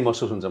अज्ञानी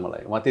महसुस हुन्छ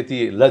मलाई। उहाँ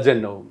त्यति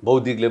लेजेन्ड हो,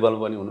 बौद्धिक लेभलमा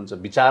पनि हुनुहुन्छ,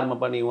 विचारमा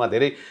पनि उहाँ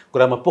धेरै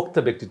कुरामा पोख्त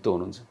व्यक्तित्व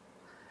हुनुहुन्छ।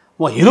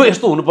 उहाँ हिरो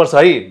यस्तो हुनुपर्छ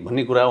है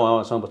भन्ने कुरा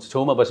उहाँसँग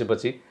छेउमा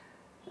बसेपछि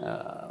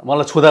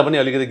मलाई छुँदा पनि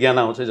अलिकति ज्ञान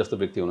आउँछ जस्तो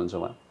व्यक्ति हुनुहुन्छ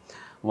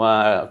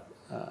उहाँ।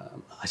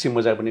 हाँसी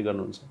मजाक पनि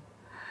गर्नुहुन्छ।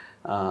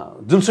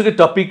 जुनसुकै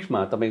टपिकमा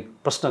तपाईँ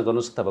प्रश्न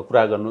गर्नुहोस् अथवा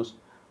कुरा गर्नुहोस्,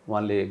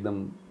 उहाँले एकदम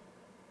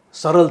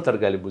सरल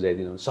तरिकाले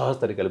बुझाइदिनुहुन्छ, सहज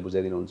तरिकाले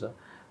बुझाइदिनुहुन्छ।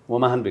 उहाँ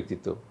महान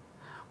व्यक्तित्व।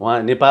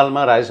 उहाँ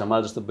नेपालमा राजेश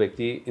हमाल जस्तो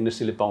व्यक्ति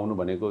इन्डस्ट्रीले पाउनु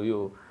भनेको यो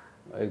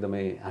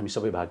एकदमै हामी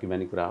सबै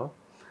भाग्यमानी कुरा हो।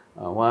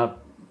 उहाँ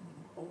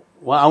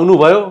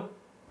आउनुभयो,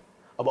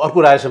 अब अर्को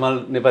राजेश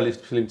हमाल नेपाली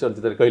फिल्म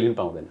चलचित्र कहिले पनि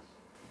पाउँदैन।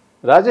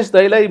 राजेश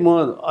दाईलाई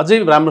म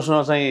अझै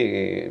राम्रोसँग चाहिँ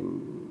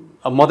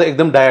अब म त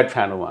एकदम डायट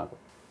फ्यान हो उहाँको।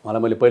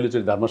 उहाँलाई मैले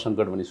पहिलोचोटि धर्म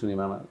सङ्कट भन्ने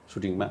सिनेमामा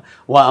सुटिङमा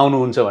उहाँ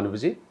आउनुहुन्छ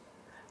भनेपछि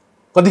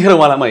कतिखेर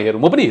उहाँलाई म हेरौँ,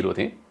 म पनि हिरो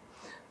थिएँ,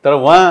 तर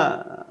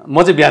म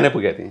चाहिँ बिहानै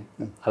पुगेको थिएँ,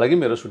 हालाकि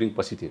मेरो सुटिङ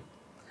पछि थियो।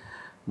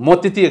 म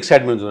त्यति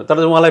एक्साइटमेन्ट छु, तर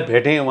उहाँलाई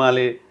भेटेँ,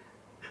 उहाँले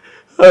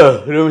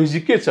रमेशजी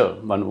के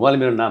छ भन्नु, उहाँले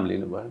मेरो नाम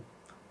लिनुभयो,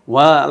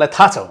 उहाँलाई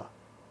थाहा छ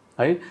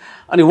है।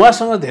 अनि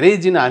उहाँसँग धेरै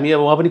दिन हामी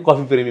अब उहाँ पनि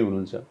कफी प्रेमी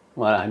हुनुहुन्छ,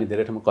 उहाँ हामी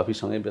धेरै ठाउँमा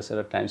कफीसँगै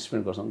बसेर टाइम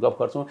स्पेन्ड गर्छौँ, गफ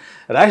गर्छौँ।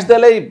 राजेश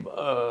दाईलाई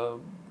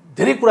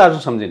धेरै कुराहरू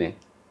सम्झिने।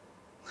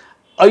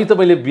 अहिले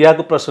तपाईँले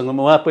बिहाको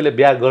प्रसङ्गमा उहाँ पहिला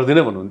बिहा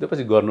गर्दिनँ भन्नुहुन्थ्यो,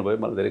 पछि गर्नुभयो,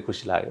 मलाई धेरै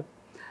खुसी लाग्यो।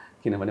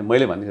 किनभने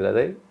मैले भन्थेँ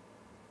दादा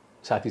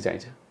साथी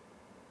चाहिन्छ,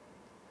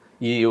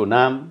 यो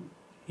नाम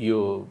यो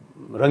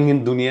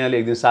रङ्गीन दुनियाँले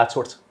एक दिन साथ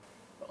छोड्छ,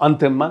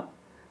 अन्त्यमा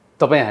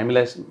तपाईँ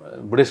हामीलाई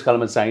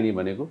बुढेसकालमा चाहिने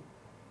भनेको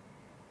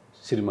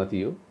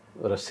श्रीमती हो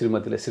र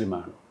श्रीमतीलाई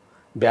श्रीमान हो,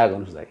 बिहा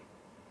गर्नुहोस् दाइ।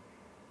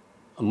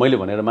 मैले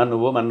भनेर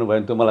मान्नुभयो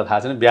भने त्यो मलाई थाहा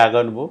छैन, बिहा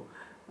गर्नुभयो,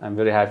 आइ एम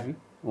भेरी ह्याप्पी,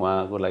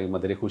 उहाँको लागि म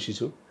धेरै खुसी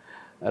छु।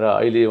 र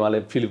अहिले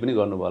उहाँले फिल पनि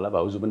गर्नुभयो होला,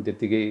 भाउजू पनि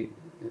त्यत्तिकै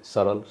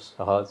सरल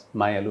सहज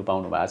मायालु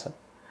पाउनु भएको छ।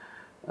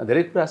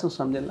 धेरै कुरासँग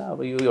सम्झेला। अब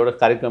यो एउटा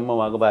कार्यक्रममा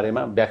उहाँको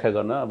बारेमा व्याख्या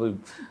गर्न अब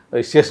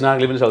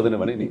शेषनागले पनि सक्दैन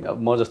भने नि, अब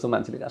म जस्तो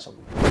मान्छेले कहाँ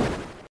सक्नु,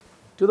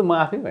 त्यो त म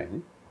आफै भएँ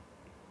नि।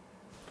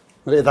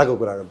 मैले यताको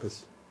कुरा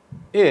गर्दैछु।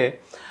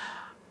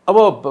 अब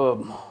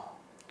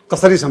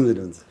कसरी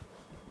सम्झिनुहुन्छ?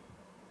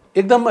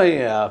 एकदमै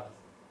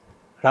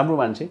राम्रो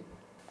मान्छे,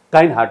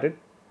 kind hearted,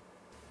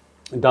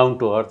 down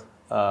to earth,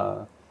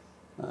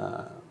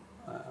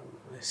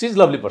 C is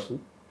lovely person.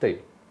 त्यही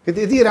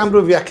यति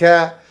राम्रो व्याख्या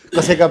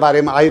कसैका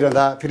बारेमा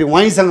आइरहँदा फेरि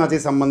उहाँसँग चाहिँ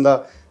सम्बन्ध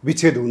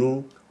विच्छेद हुनु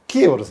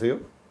के हो रहेछ यो?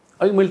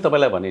 अहिले मैले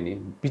तपाईँलाई भने नि,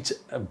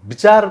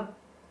 विचार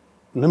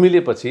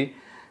नमिलेपछि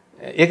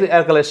एक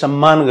अर्कालाई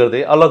सम्मान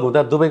गर्दै अलग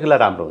हुँदा दुवैको लागि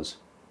राम्रो हुन्छ।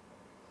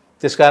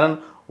 त्यसकारण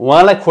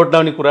उहाँलाई खोट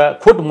लाउने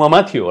कुरा, खोट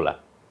ममा थियो होला,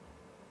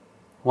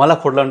 उहाँलाई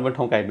खोट लाउने पनि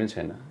ठाउँ काहीँ पनि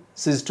छैन।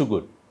 सी इज टु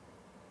गुड,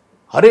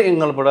 हरेक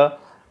एङ्गलबाट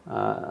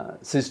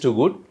सी इज टु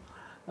गुड।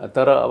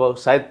 तर अब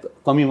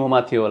सायद कमी ममा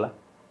थियो होला,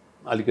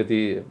 अलिकति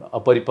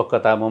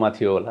अपरिपक्वता ममा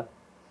थियो होला,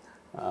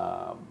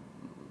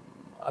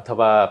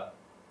 अथवा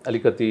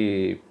अलिकति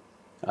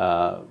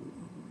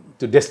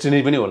त्यो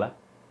डेस्टिनी पनि होला,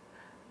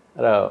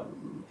 र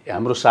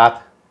हाम्रो साथ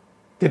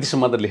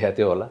त्यतिसम्म त लेखेको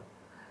थियो होला।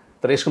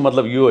 तर यसको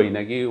मतलब यो होइन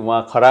कि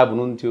उहाँ खराब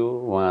हुनुहुन्थ्यो,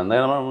 उहाँ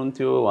नराम्रो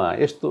हुनुहुन्थ्यो, उहाँ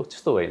यस्तो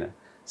त्यस्तो होइन।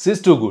 C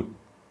is to good.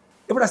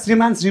 एउटा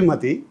श्रीमान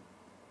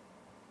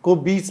श्रीमतीको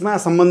बिचमा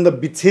सम्बन्ध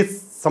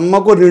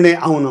विच्छेदसम्मको निर्णय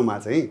आउनमा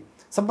चाहिँ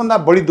सबभन्दा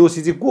बढी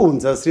दोषी चाहिँ को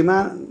हुन्छ,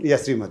 श्रीमान या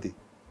श्रीमती?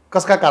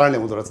 कसका कारणले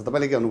हुँदो रहेछ,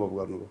 तपाईँले के अनुभव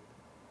गर्नुभयो?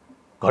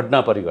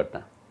 घटना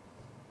परिघटना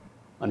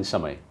अनि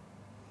समय।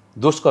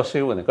 दोष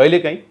कसैको भने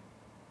कहिलेकाहीँ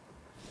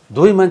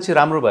दुवै मान्छे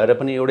राम्रो भएर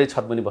पनि एउटै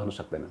छत पनि बस्न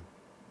सक्दैन।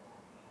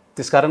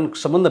 त्यसकारण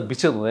सम्बन्ध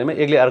विच्छेद हुँदैमा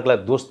एकले अर्कोलाई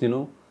दोष दिनु,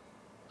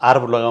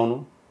 आरोप लगाउनु,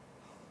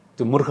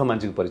 त्यो मूर्ख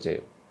मान्छेको परिचय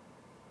हो।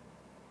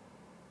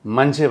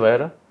 मान्छे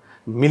भएर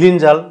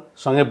मिलिन्जाल,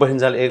 सँगै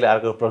बसिन्जाल, एकले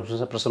अर्को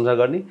प्रशंसा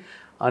गर्ने,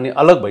 अनि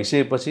अलग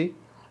भइसकेपछि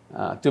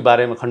त्यो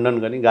बारेमा खण्डन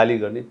गर्ने, गाली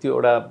गर्ने, त्यो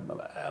एउटा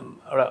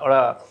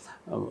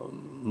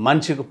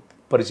मान्छेको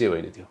परिचय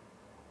होइन त्यो।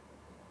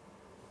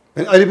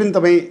 अहिले पनि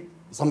तपाईँ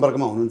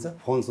सम्पर्कमा हुनुहुन्छ?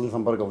 फोन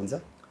सम्पर्क हुन्छ?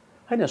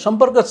 होइन,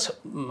 सम्पर्क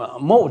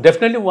म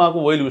डेफिनेटली उहाँको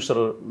वेल विसर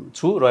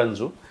छु,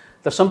 रहन्छु,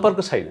 तर सम्पर्क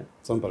छैन।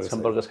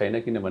 सम्पर्क छैन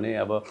किनभने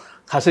अब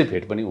खासै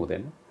भेट पनि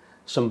हुँदैन,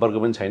 सम्पर्क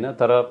पनि छैन।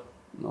 तर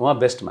उहाँ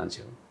बेस्ट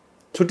मान्छे हो।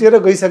 छुट्टिएर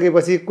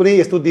गइसकेपछि कुनै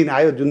यस्तो दिन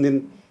आयो जुन दिन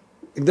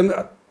एकदम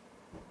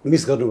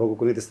मिस गर्नुभएको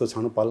कुनै त्यस्तो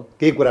क्षण पल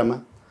केही कुरामा?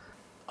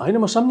 होइन,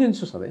 म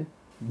सम्झिन्छु सधैँ,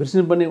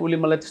 बिर्सिनु पनि उसले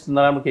मलाई त्यस्तो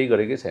नराम्रो केही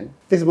गरेकै छैन।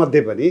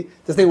 त्यसमध्ये पनि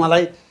जस्तै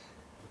उहाँलाई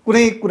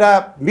कुनै कुरा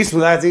मिस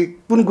हुँदा चाहिँ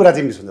कुन कुरा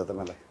चाहिँ मिस हुन्छ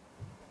तपाईँलाई?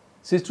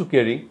 सी इज टु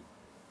केयरिङ,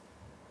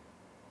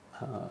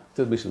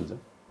 त्यो मिस हुन्छ,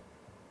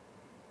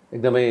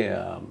 एकदमै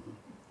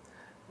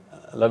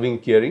लभिङ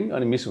केयरिङ,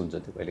 अनि मिस हुन्छ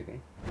त्यो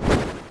कहिलेकाहीँ।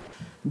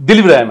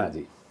 दिलीप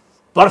रायमाझी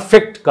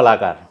पर्फेक्ट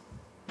कलाकार,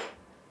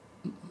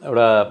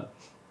 एउटा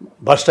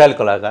भर्सटाइल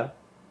कलाकार,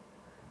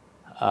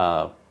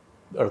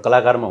 एउटा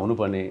कलाकारमा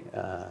हुनुपर्ने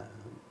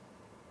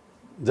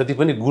जति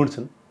पनि गुण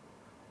छन्,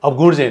 अब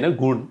गुण चाहिँ होइन,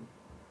 गुण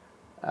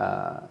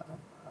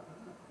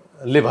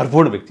ले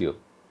भरपूर्ण व्यक्ति हो,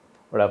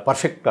 एउटा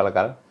पर्फेक्ट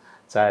कलाकार।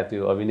 चाहे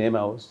त्यो अभिनयमा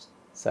होस्,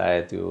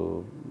 चाहे त्यो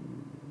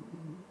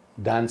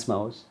डान्समा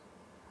होस्,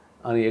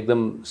 अनि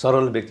एकदम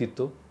सरल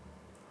व्यक्तित्व,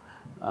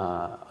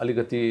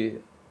 अलिकति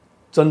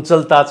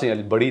चञ्चलता चाहिँ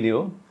अलिक बढी नै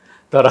हो,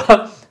 तर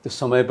त्यो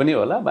समय पनि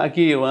होला।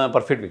 बाँकी उहाँ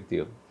पर्फेक्ट व्यक्ति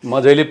हो। म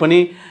जहिले पनि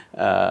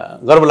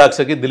गर्व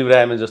लाग्छ कि दिलीप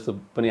रायमा जस्तो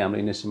पनि हाम्रो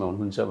इन्डस्ट्रीमा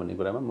हुनुहुन्छ भन्ने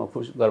कुरामा म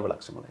खुसी, गर्व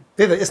लाग्छ मलाई।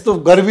 त्यही त, यस्तो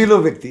गर्विलो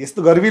व्यक्ति,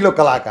 यस्तो गर्विलो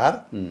कलाकार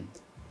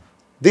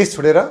देश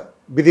छोडेर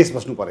विदेश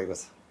बस्नु परेको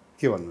छ,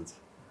 के भन्नुहुन्छ?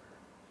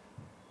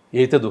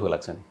 यही त दुःख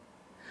लाग्छ नि।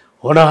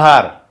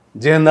 होनहार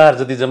जेहेन्दार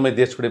जति जम्मै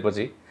देश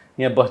छोडेपछि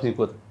यहाँ बस्ने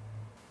को त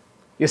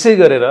यसै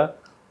गरेर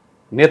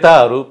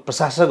नेताहरू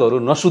प्रशासकहरू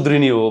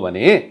नसुध्रिने हो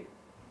भने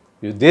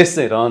यो देश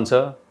चाहिँ रहन्छ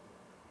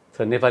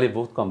तर नेपाली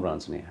बहुत कम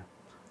रहन्छन् यहाँ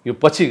यो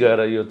पछि गएर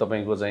यो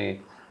तपाईँको चाहिँ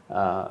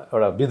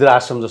एउटा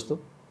वृद्धाश्रम जस्तो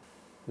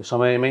यो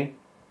समयमै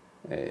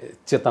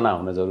चेतना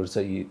हुन जरुरी छ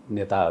यी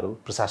नेताहरू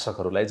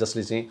प्रशासकहरूलाई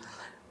जसले चाहिँ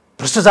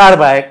भ्रष्टाचार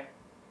बाहेक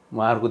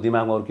उहाँहरूको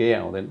दिमागमा अरू केही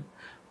आउँदैन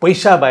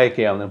पैसा बाहेक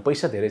केही आउँदैन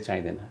पैसा धेरै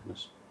चाहिँदैन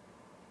हेर्नुहोस्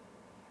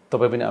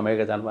तपाईँ पनि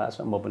अमेरिका जानुभएको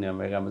छ म पनि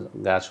अमेरिकामा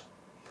गएको छु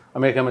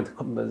अमेरिकामा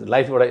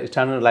लाइफ एउटा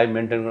स्ट्यान्डर्ड लाइफ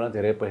मेन्टेन गर्न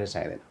धेरै पैसा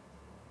चाहिँदैन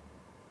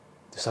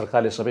त्यो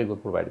सरकारले सबै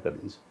कुरो प्रोभाइड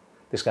गरिदिन्छ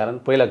त्यसकारण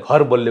पहिला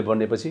घर बलियो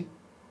बनेपछि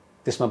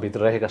त्यसमा भित्र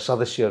रहेका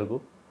सदस्यहरूको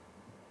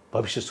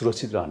भविष्य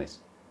सुरक्षित रहनेछ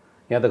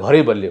यहाँ त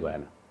घरै बलियो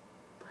भएन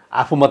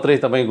आफू मात्रै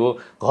तपाईँको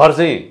घर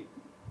चाहिँ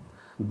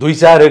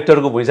 2-4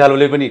 हेक्टरको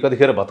भुइँचालोले पनि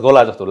कतिखेर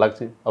भत्कौला जस्तो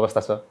लाग्छ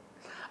अवस्था छ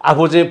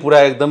आफू चाहिँ पुरा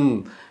एकदम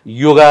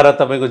योगा र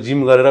तपाईँको जिम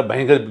गरेर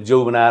भयङ्कर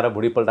जिउ बनाएर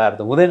भुँडी पल्टाएर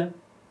त हुँदैन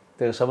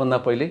त्यही सबभन्दा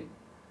पहिले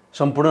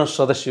सम्पूर्ण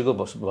सदस्यको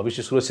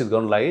भविष्य सुरक्षित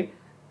गर्नु लागि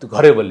त्यो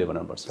घरै बलियो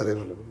बनाउनुपर्छ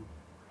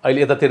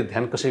अहिले यतातिर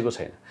ध्यान कसैको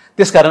छैन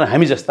त्यसकारण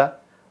हामी जस्ता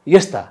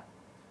यस्ता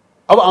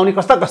अब आउने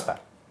कस्ता कस्ता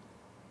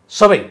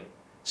सबै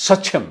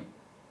सक्षम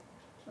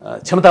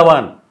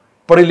क्षमतावान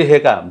पढे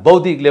लेखेका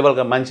बौद्धिक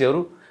लेभलका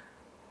मान्छेहरू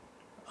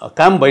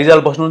काम भइजाल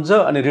बस्नुहुन्छ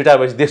अनि रिटायर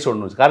भएपछि देश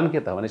छोड्नुहुन्छ कारण के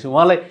त भनेपछि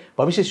उहाँलाई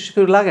भविष्य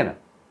सिक्योर लागेन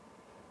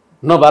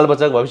न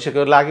बालबच्चाको भविष्य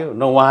सिक्योर लाग्यो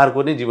न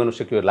उहाँहरूको नै जीवन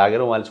सिक्योर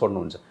लागेर उहाँले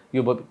छोड्नुहुन्छ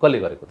यो कसले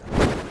गरेको त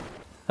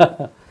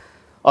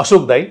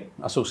अशोक दाई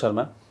अशोक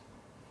शर्मा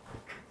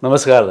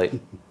नमस्कार दाई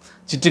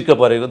चिटिक्क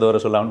परेको दोहोरो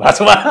सोलाउनु भएको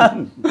छ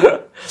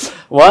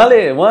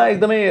उहाँ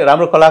एकदमै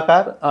राम्रो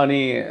कलाकार अनि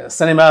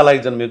सिनेमालाई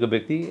जन्मेको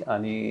व्यक्ति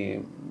अनि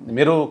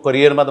मेरो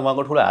करियरमा त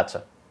उहाँको ठुलो हात छ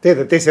त्यही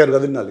त त्यही सेयर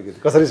गरिदिनु न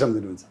अलिकति कसरी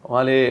सम्झिनुहुन्छ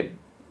उहाँले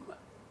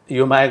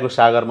यो मायाको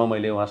सागरमा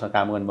मैले उहाँसँग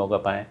काम गर्ने मौका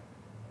पाएँ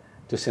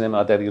त्यो सिनेमा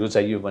अत्याधिक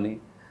रुचाइयो पनि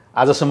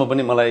आजसम्म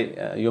पनि मलाई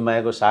यो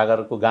मायाको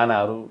सागरको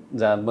गानाहरू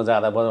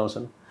जाँदा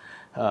बजाउँछन्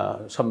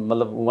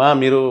मतलब उहाँ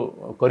मेरो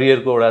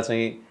करियरको एउटा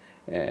चाहिँ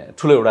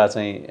ठुलो एउटा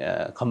चाहिँ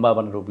खम्बा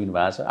बनेर उभिनु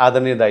भएको छ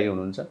आदरणीय दाई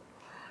हुनुहुन्छ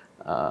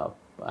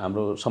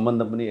हाम्रो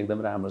सम्बन्ध पनि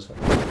एकदमै राम्रो छ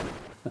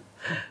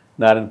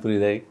नारायणपुरी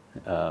दाई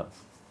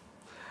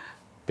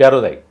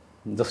प्यारो दाई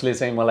जसले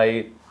चाहिँ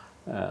मलाई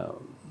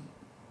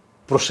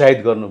प्रोत्साहित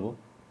गर्नुभयो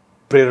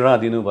प्रेरणा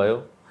दिनुभयो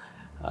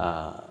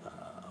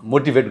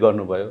मोटिभेट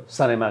गर्नुभयो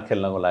सिनेमा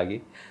खेल्नको लागि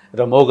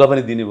र मौका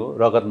पनि दिनुभयो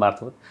रगत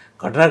मार्फत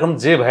घटनाक्रम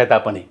जे भए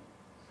तापनि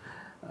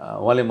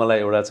उहाँले मलाई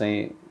एउटा चाहिँ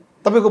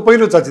तपाईँको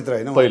पहिलो चलचित्र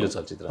होइन पहिलो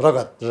चलचित्र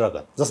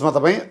रगत जसमा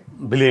तपाईँ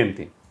भिलेन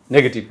थिए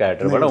नेगेटिभ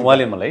क्यारेक्टरबाट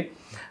उहाँले मलाई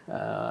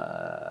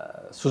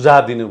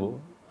सुझाव दिनुभयो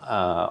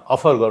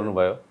अफर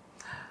गर्नुभयो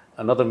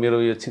न त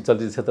मेरो यो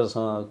चलचित्र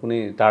क्षेत्रसँग कुनै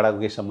टाढाको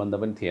केही सम्बन्ध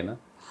पनि थिएन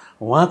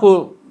उहाँको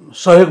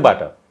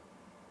सहयोगबाट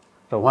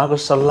र उहाँको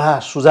सल्लाह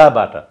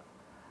सुझावबाट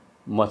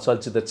म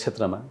चलचित्र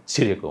क्षेत्रमा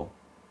छिरेको हुँ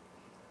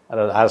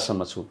र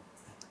आजसम्म छु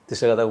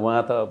त्यसले गर्दा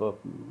उहाँ त अब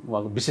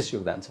उहाँको विशेष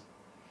योगदान छ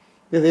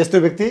यस्तो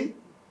व्यक्ति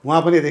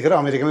उहाँ पनि यतिखेर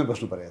अमेरिकामै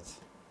बस्नु परेको छ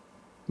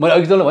मैले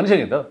अघि तँलाई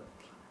भनिसकेँ त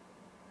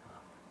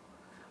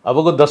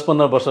अबको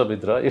 10-15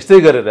 वर्षभित्र यस्तै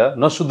गरेर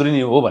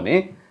नसुध्रिने हो भने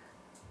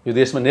यो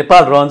देशमा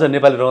नेपाल रहन्छ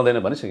नेपाली रहँदैन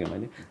भनिसकेँ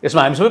मैले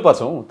यसमा हामी सबै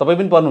पर्छौँ तपाईँ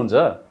पनि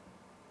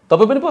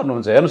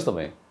पर्नुहुन्छ हेर्नुहोस्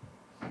तपाईँ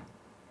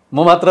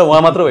म मात्र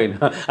उहाँ मात्र होइन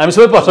हामी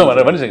सबै पर्छौँ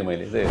भनेर भनिसकेँ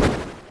मैले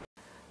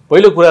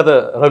पहिलो कुरा त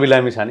रवि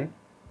लामी छाने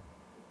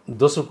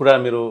दोस्रो कुरा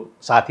मेरो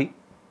साथी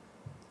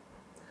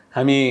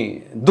हामी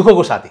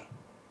दुःखको साथी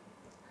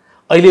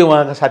अहिले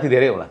उहाँका साथी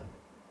धेरै होला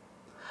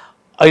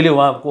अहिले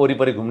उहाँको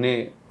वरिपरि घुम्ने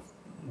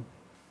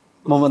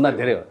मभन्दा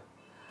धेरै होला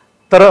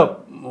तर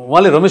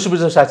उहाँले रमेश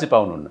सुब्बी साथी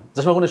पाउनुहुन्न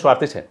जसमा कुनै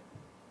स्वार्थै छैन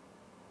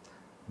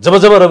जब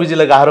जब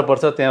रविजीलाई गाह्रो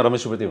पर्छ त्यहाँ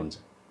रमेश सुब्बी हुन्छ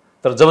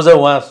तर जब जब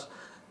उहाँ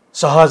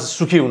सहज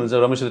सुखी हुनुहुन्छ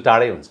रमेश सुब्बी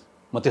टाढै हुन्छ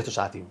म त्यस्तो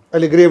साथी हुँ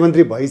अहिले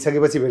गृहमन्त्री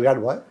भइसकेपछि भेटघाट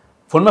भयो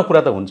फोनमा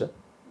कुरा त हुन्छ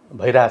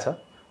भइरहेछ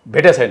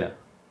भेटे छैन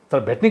तर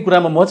भेट्ने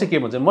कुरामा म चाहिँ के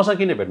भन्छ मसँग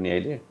किन भेट्ने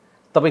अहिले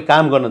तपाईँ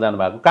काम गर्न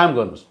जानुभएको काम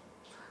गर्नुहोस्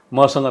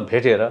मसँग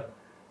भेटेर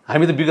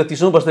हामी त विगत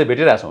 30औं वर्षदेखि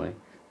भेटिरहेछौँ नि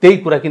त्यही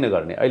कुरा किन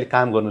गर्ने अहिले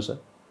काम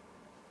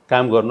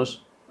गर्नुहोस्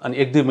अनि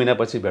 1-2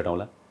 महिनापछि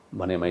भेटौँला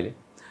भने मैले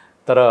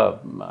तर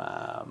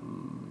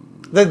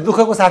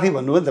दुःखको साथी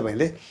भन्नुभयो नि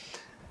तपाईँले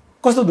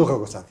कस्तो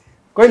दुःखको साथी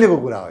कहिलेको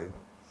कुरा हो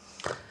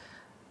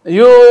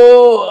यो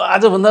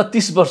आजभन्दा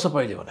 30 वर्ष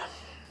पहिले होला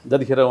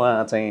जतिखेर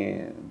उहाँ चाहिँ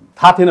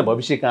थाहा थिएन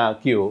भविष्य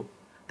के हो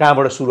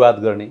कहाँबाट सुरुवात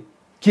गर्ने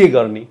के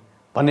गर्ने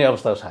भन्ने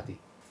अवस्थाको साथी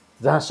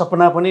जहाँ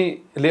सपना पनि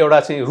एउटा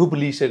चाहिँ रूप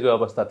लिइसकेको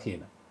अवस्था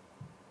थिएन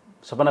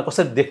सपना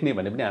कसरी देख्ने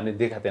भने पनि हामीले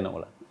देखा थिएन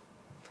होला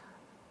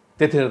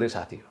त्यतिखेर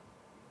साथी हो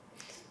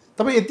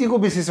तपाईँ यतिको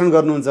विश्लेषण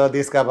गर्नुहुन्छ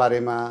देशका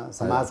बारेमा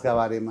समाजका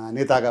बारेमा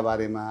नेताका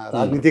बारेमा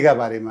राजनीतिका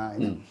बारेमा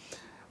होइन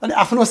अनि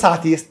आफ्नो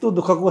साथी यस्तो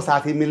दुःखको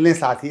साथी मिल्ने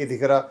साथी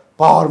यतिखेर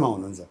पावरमा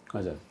हुनुहुन्छ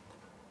हजुर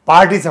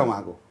पार्टी छ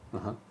उहाँको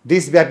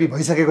देशव्यापी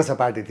भइसकेको छ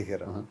पार्टी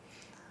यतिखेर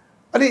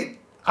अनि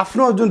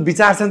आफ्नो जुन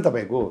विचार छ नि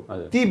तपाईँको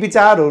ती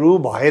विचारहरू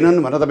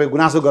भएनन् भनेर तपाईँ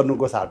गुनासो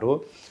गर्नुको साटो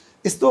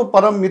यस्तो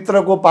परम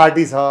मित्रको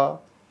पार्टी छ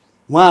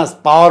उहाँ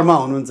पावरमा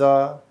हुनुहुन्छ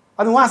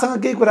अनि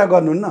उहाँसँग केही कुरा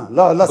गर्नुहुन्न ल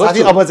ल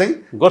साथी अब चाहिँ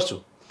गर्छु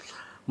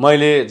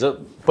मैले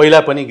पहिला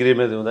पनि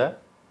गृहमन्त्री हुँदा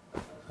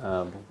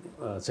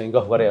चाहिँ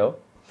गफ गरे हो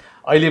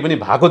अहिले पनि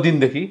भएको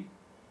दिनदेखि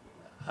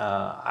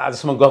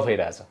आजसम्म गफ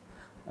भइरहेछ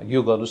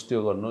यो गर्नुहोस्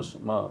त्यो गर्नुहोस्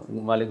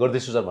उहाँले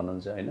गर्दैछु सर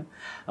भन्नुहुन्छ होइन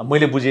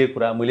मैले बुझेको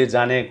कुरा मैले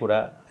जानेको कुरा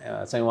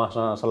चाहिँ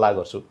उहाँसँग सल्लाह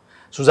गर्छु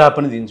सुझाव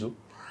पनि दिन्छु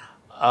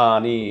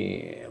अनि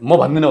म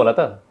भन्दिनँ होला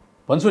त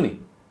भन्छु नि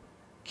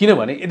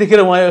किनभने यतिखेर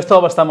उहाँ यस्तो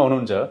अवस्थामा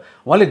हुनुहुन्छ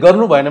उहाँले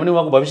गर्नु भएन भने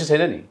उहाँको भविष्य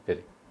छैन नि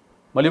फेरि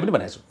मैले पनि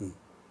भनेको छु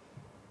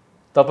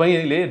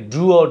तपाईँले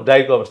डु अर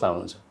डाईको अवस्थामा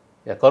हुनुहुन्छ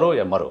या करो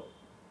या मरो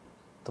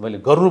तपाईँले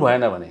गर्नु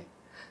भएन भने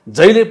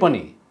जहिले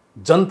पनि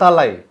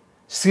जनतालाई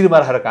शिरमा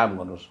राखेर काम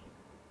गर्नुहोस्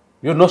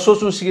यो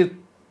नसोच्नुहोस् कि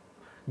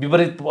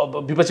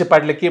विपक्षी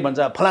पार्टीले के भन्छ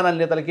फलाना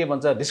नेताले के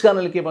भन्छ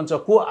ढिस्कानाले के भन्छ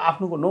को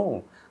आफ्नोको नो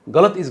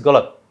गलत इज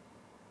गलत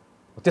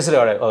त्यसरी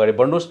अगाडि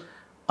बढ्नुहोस्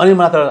अनि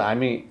मात्र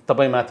हामी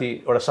तपाईँमाथि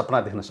एउटा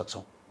सपना देख्न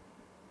सक्छौँ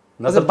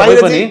नत्र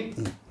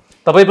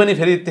तपाईँ पनि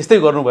फेरि त्यस्तै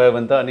गर्नुभयो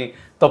भने त अनि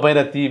तपाईँ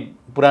र ती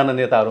पुराना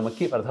नेताहरूमा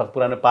के अथवा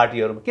पुरानो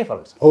पार्टीहरूमा के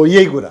फरक छ हो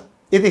यही कुरा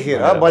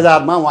यतिखेर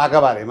बजारमा उहाँका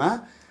बारेमा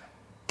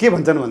के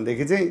भन्छन्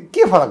भनेदेखि चाहिँ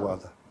के फरक भयो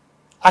त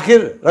आखिर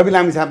रवि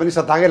लामिछाने पनि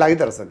सत्ताकै लागि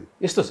त रहेछ नि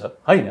यस्तो छ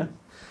होइन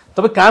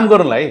तपाईँ काम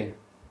गर्नलाई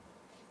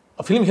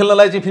फिल्म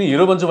खेल्नलाई चाहिँ फेरि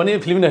हिरो बन्छु भने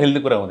फिल्म नखेल्ने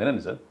कुरा हुँदैन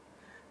नि सर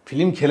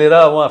फिल्म खेलेर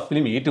उहाँ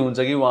फिल्म हिट हुन्छ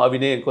कि उहाँ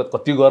अभिनय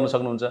कति गर्न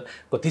सक्नुहुन्छ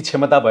कति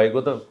क्षमता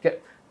भएको त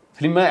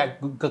फिल्ममा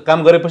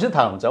काम गरेपछि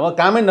थाहा हुन्छ उहाँ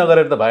कामै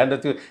नगरेर त भएन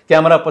त्यो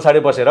क्यामेरा पछाडि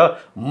बसेर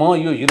म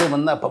यो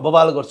हिरोभन्दा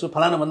बबाल गर्छु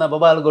फलानाभन्दा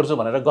बबाल गर्छु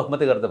भनेर गफ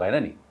मात्रै गरेर त भएन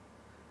नि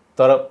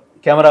तर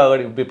क्यामेरा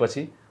अगाडि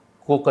उभिएपछि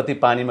को कति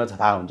पानीमा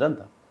थाहा हुन्छ नि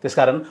त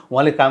त्यसकारण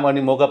उहाँले काम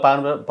गर्ने मौका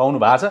पाउनु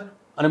भएको छ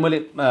अनि मैले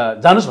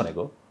जानुस्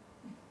भनेको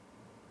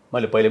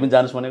मैले पहिले पनि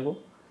जानुस् भनेको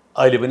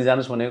अहिले पनि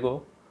जानुस् भनेको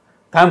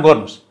काम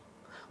गर्नुहोस्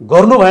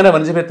गर्नु भएन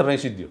भने चाहिँ फेरि तपाईँ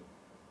सिद्धियो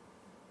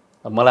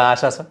मलाई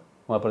आशा छ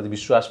उहाँप्रति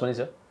विश्वास पनि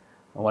छ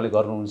उहाँले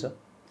गर्नुहुन्छ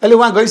अहिले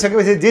उहाँ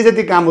गइसकेपछि जे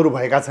जति कामहरू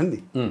भएका छन् नि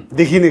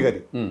देखिने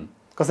गरी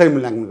कसरी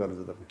मूल्याङ्कन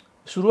गर्नुहुन्छ तपाईँ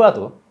सुरुवात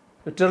हो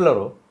यो ट्रेलर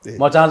हो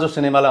म चाहन्छु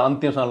सिनेमालाई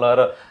अन्तिमसँग लगेर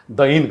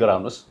दहीन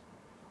गराउनुहोस्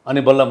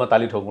अनि बल्ल म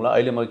ताली ठोकौँला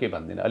अहिले म केही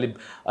भन्दिनँ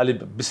अलि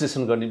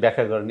विश्लेषण गर्ने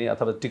व्याख्या गर्ने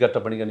अथवा टिका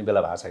टिप्पणी गर्ने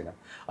बेला भएको छैन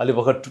अहिले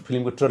भर्खर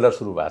फिल्मको ट्रेलर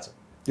सुरु भएको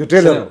छ यो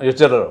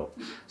ट्रेलर हो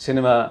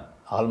सिनेमा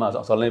हलमा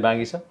चल्नै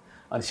बाँकी छ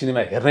अनि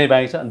सिनेमा हेर्नै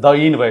बाँकी छ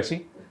दहीन भएपछि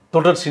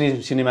टोटल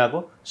सिनेमाको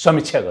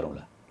समीक्षा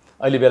गरौँला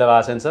अहिले बेला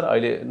भएको छैन सर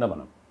अहिले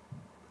नभनौँ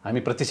हामी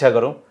प्रतीक्षा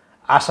गरौँ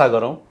आशा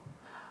गरौँ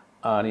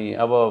अनि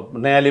अब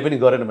नयाँले पनि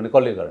गरेन भने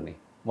कसले गर्ने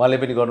उहाँले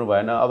पनि गर्नु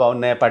भएन अब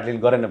नयाँ पार्टीले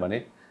गरेन भने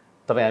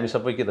तपाईँ हामी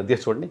सबै के त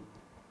देश छोड्ने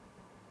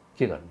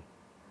के गर्ने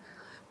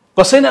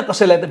कसै न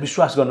कसैलाई त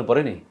विश्वास गर्नु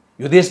पऱ्यो नि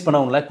यो देश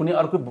बनाउनलाई कुनै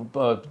अर्को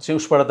चाहिँ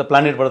उसबाट त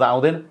प्लानेटबाट त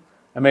आउँदैन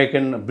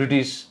अमेरिकन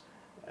ब्रिटिस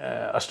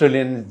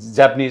अस्ट्रेलियन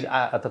जापानिज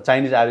अथवा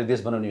चाइनिज आर्य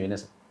देश बनाउने होइन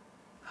सर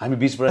हामी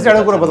बिचबाट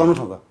एउटा कुरा बताउनु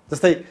छ त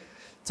जस्तै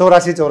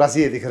 84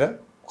 यतिखेर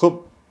खुब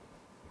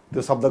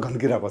त्यो शब्द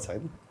घन्किरहेको छ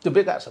होइन त्यो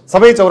बेकार छ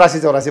सबै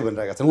 84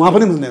 भनिरहेका छन् उहाँ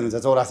पनि भन्दै हुनुहुन्छ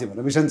 84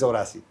 भनेर मिसन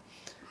 84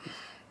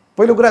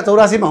 पहिलो कुरा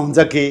 84 मा हुन्छ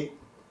के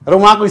र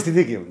उहाँको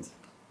स्थिति के हुन्छ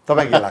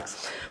तपाईँ के लाग्छ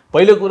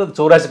पहिलो कुरा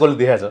 84 कसले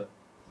देखाएको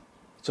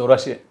छ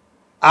 84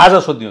 आज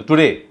सोध्नु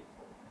टुडे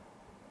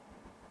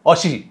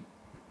 80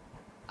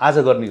 आज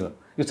गर्ने हो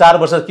यो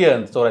 4 वर्ष के हो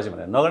 84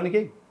 भनेर नगर्ने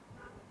केही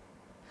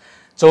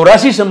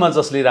 84 सम्म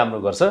जसले राम्रो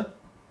गर्छ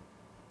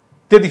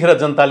त्यतिखेर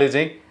जनताले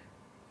चाहिँ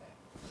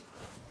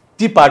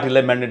ती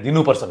पार्टीलाई म्यान्डेट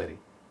दिनुपर्छ फेरि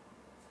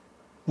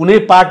कुनै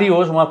पार्टी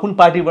होस् उहाँ कुन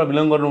पार्टीबाट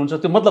बिलङ गर्नुहुन्छ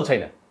त्यो मतलब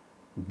छैन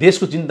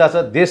देशको चिन्ता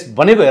छ देश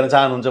बनेको हेर्न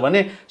चाहनुहुन्छ भने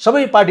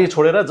सबै पार्टी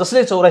छोडेर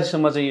जसले 84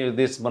 सम्म चाहिँ यो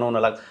देश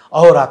बनाउनलाई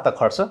अहोरात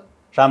खट्छ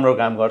राम्रो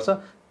काम गर्छ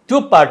त्यो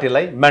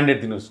पार्टीलाई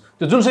म्यान्डेट दिनुहोस्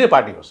त्यो जुनसुकै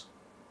पार्टी होस्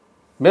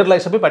मेरो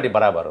लागि सबै पार्टी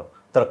बराबर हो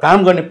तर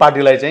काम गर्ने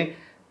पार्टीलाई चाहिँ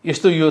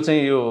यस्तो यो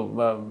चाहिँ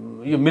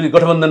यो मिली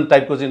गठबन्धन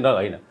टाइपको चाहिँ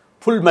होइन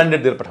फुल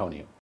म्यान्डेट दिएर पठाउने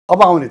हो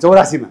अब आउने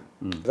 84 मा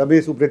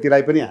रमेश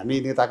उप्रेतीलाई पनि हामी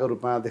नेताको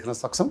रूपमा देख्न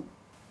सक्छौँ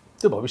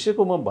त्यो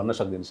भविष्यको म भन्न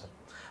सक्दिनँ सर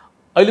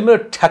अहिले मेरो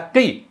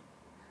ठ्याक्कै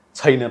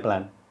छैन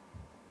प्लान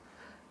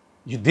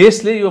यो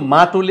देशले यो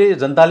माटोले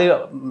जनताले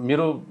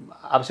मेरो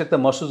आवश्यकता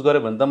महसुस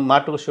गर्यो भने त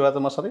माटोको सेवा त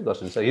म सधैँ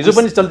गर्छु नि सर हिजो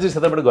पनि चलचित्र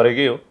क्षेत्रबाट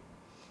गरेकै हो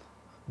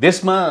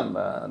देशमा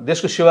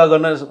देशको सेवा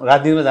गर्न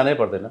राजनीतिमा जानै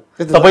पर्दैन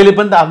तपाईँले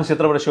पनि त आफ्नो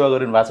क्षेत्रबाट सेवा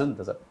गरिनु भएको छ नि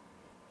त सर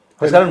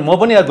त्यसकारण म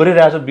पनि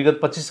गरिरहेको छु विगत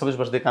 25-26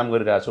 वर्षदेखि काम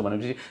गरिरहेको छु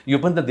भनेपछि यो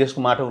पनि त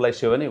देशको माटोको लागि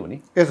सेवा नै हो नि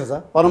यस्तो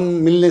छ परम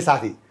मिल्ने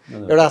साथी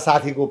एउटा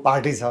साथीको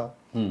पार्टी छ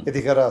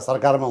यतिखेर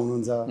सरकारमा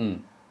हुनुहुन्छ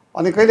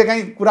अनि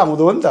कहिलेकाहीँ कुरा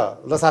हुँदो हो नि त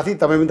ल साथी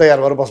तपाईँ पनि तयार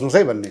भएर बस्नुहोस्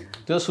है भन्ने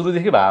त्यो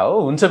सुरुदेखि भयो हो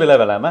हुन्छ बेला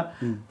बेलामा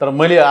तर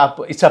मैले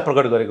इच्छा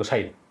प्रकट गरेको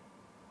छैन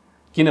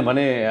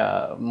किनभने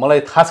मलाई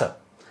थाहा छ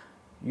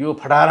यो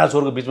फटारा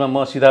चोरको बिचमा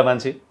म सिधा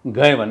मान्छे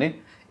गएँ भने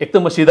एक त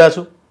म सिधा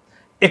छु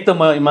एक त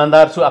म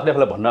इमान्दार छु आफूले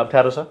आफूलाई भन्न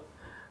अप्ठ्यारो छ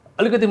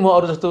अलिकति म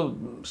अरू जस्तो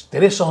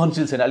धेरै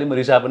सहनशील छैन अलिक म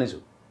रिसा पनि छु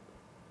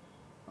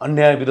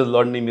अन्याय विरुद्ध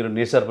लड्ने मेरो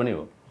नेचर पनि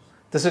हो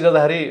त्यसले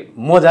गर्दाखेरि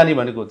म जाने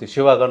भनेको त्यो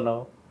सेवा गर्न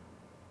हो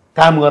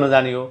काम गर्न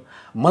जाने हो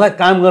मलाई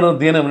काम गर्न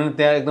दिएन भने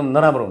त्यहाँ एकदम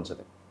नराम्रो हुन्छ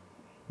त्यो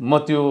म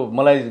त्यो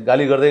मलाई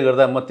गाली गर्दै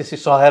गर्दा म त्यसै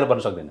सहायर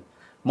बन्न सक्दिनँ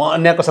म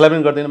अन्याय कसैलाई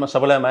पनि गर्दिनँ, म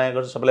सबैलाई माया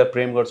गर्छु, सबैलाई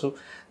प्रेम गर्छु,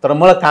 तर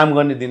मलाई काम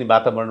गर्ने दिने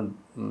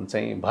वातावरण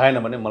चाहिँ भएन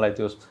भने मलाई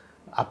त्यो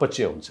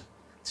आपच्य हुन्छ।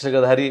 त्यसले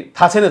गर्दाखेरि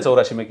थाहा छैन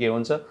 84मा के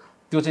हुन्छ,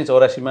 त्यो चाहिँ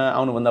 84मा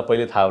आउनुभन्दा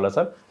पहिले थाहा होला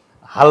सर।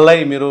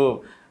 हाललाई मेरो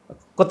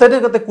कतै न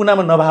कतै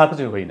कुनामा नभएको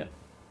चाहिँ होइन।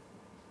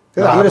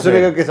 त्यो हामीले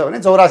सुनेको के छ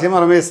भने 84मा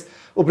रमेश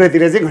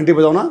उप्रेतीले चाहिँ घन्टी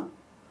बजाउन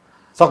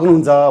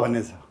सक्नुहुन्छ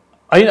भन्ने छ।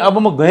 होइन, अब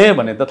म गएँ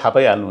भने त थाहा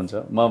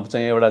पाइहाल्नुहुन्छ। म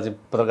चाहिँ एउटा चाहिँ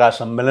पत्रकार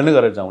सम्मेलनै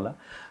गरेर जाउँला,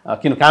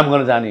 किन काम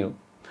गर्न जाने हो।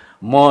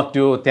 म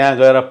त्यो त्यहाँ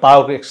गएर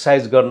पावरको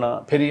एक्सर्साइज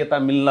गर्न, फेरि यता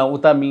मिल्न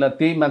उता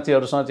मिल्न, त्यही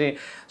मान्छेहरूसँग चाहिँ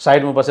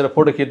साइडमा बसेर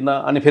फोटो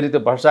खिच्न, अनि फेरि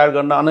त्यो भ्रष्टाचार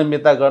गर्न,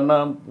 अनियमितता गर्न,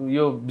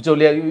 यो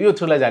बिचौलिया यो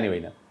थ्रुलाई जाने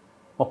होइन।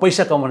 म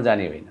पैसा कमाउन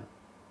जाने होइन।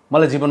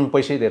 मलाई जीवनमा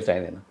पैसै धेरै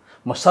चाहिँदैन।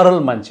 म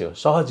सरल मान्छे हो,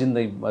 सहज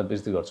जिन्दगी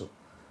व्यतीत गर्छु।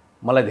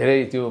 मलाई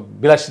धेरै त्यो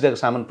विलासिताको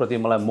सामानप्रति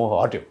मलाई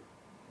मोह हट्यो।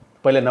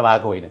 पहिला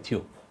नभएको होइन,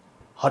 थियो,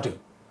 हट्यो।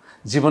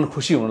 जीवन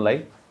खुसी हुनलाई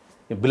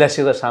यो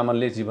विलासिता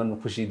सामानले जीवन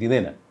खुसी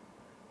दिँदैन।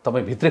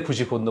 तपाईँ भित्रै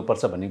खुसी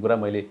खोज्नुपर्छ भन्ने कुरा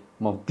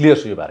म क्लियर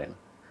छु यो बारेमा।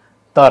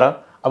 तर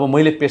अब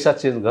मैले पेसा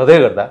चेन्ज गर्दै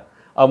गर्दा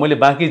अब मैले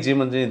बाँकी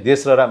जीवन चाहिँ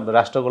देश र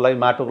राष्ट्रको लागि,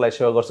 माटोको लागि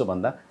सेवा गर्छु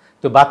भन्दा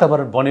त्यो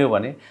वातावरण बन्यो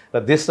भने र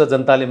देश र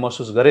जनताले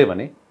महसुस गरे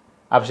भने,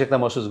 आवश्यकता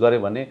महसुस गरे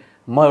भने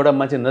म एउटा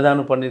मान्छे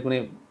नजानुपर्ने कुनै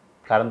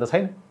कारण त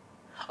छैन।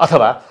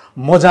 अथवा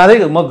म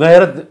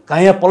गएर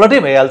कहाँ पलटै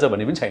भइहाल्छ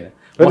भन्ने पनि छैन।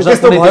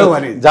 त्यस्तो भयो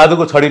भने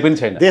जादुको छडी पनि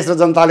छैन। देश र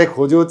जनताले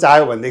खोज्यो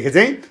चाह्यो भनेदेखि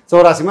चाहिँ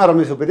 84मा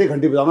रमेश उप्रेती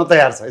घन्टी बजाउन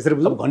तयार छ, यसरी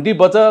बुझौँ। घन्टी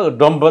बज्छ,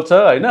 ड्रम बज्छ,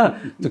 होइन,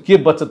 त्यो के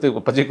बज्छ त्यो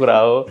पछि कुरा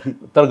हो।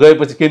 तर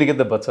गएपछि केही न केही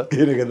त बज्छ,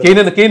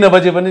 केही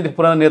नबजे पनि त्यो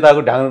पुरानो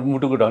नेताको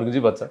मुटुको ढन्कुजी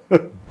बज्छ।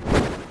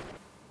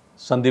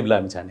 सन्दीप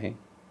लामिछाने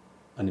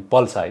अनि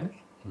पल्सा, होइन।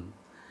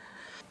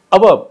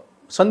 अब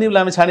सन्दीप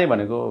लामिछाने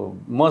भनेको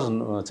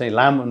म चाहिँ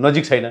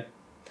नजिक छैन,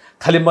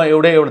 खालि म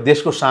एउटा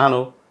देशको शान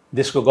हो,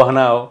 देशको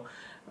गहना हो,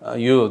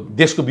 यो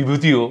देशको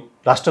विभूति हो,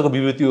 राष्ट्रको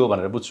विभूति हो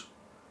भनेर बुझ्छु।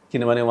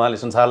 किनभने उहाँले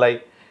संसारलाई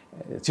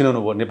चिनाउनु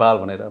भयो नेपाल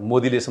भनेर।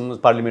 मोदीले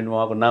पार्लिमेन्टमा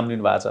उहाँको नाम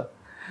लिनुभएको छ।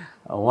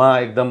 उहाँ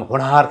एकदम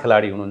होनहार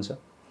खेलाडी हुनुहुन्छ।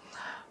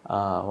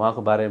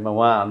 उहाँको बारेमा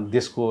उहाँ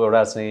देशको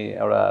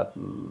एउटा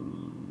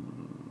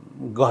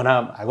गहना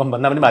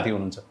भन्दा पनि माथि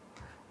हुनुहुन्छ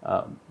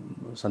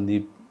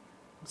सन्दीप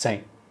चाहिँ।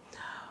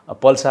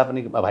 पल्सा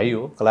पनि भाइ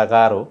हो,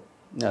 कलाकार हो,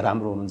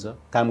 राम्रो हुनुहुन्छ,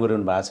 काम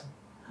गरिरहनु भएको छ,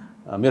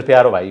 मेरो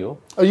प्यारो भाइ हो।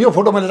 यो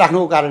फोटो मैले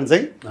राख्नुको कारण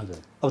चाहिँ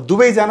अब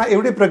दुवैजना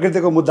एउटै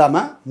प्रकृतिको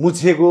मुद्दामा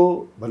मुछिएको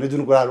भन्ने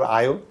जुन कुराहरू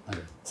आयो,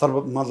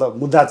 मतलब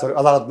मुद्दा चल्यो,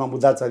 अदालतमा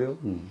मुद्दा चल्यो,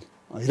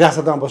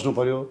 हिरासतमा बस्नु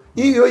पर्यो,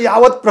 यो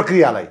यावत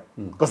प्रक्रियालाई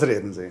कसरी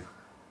हेर्नुहुन्छ?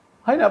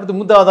 होइन, अब त्यो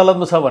मुद्दा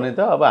अदालतमा छ भने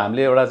त अब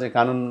हामीले एउटा चाहिँ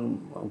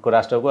कानुनको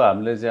राष्ट्रको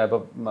हामीले चाहिँ अब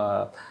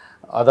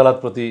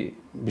अदालतप्रति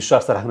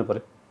विश्वास त राख्नु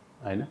पऱ्यो,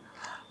 होइन।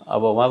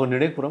 अब उहाँको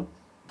निर्णय पुऱ्याउँ।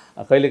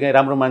 कहिलेकाहीँ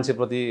राम्रो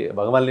मान्छेप्रति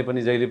भगवान्ले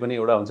पनि जहिले पनि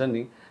एउटा हुन्छ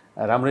नि,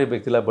 राम्रै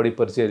व्यक्तिलाई बढी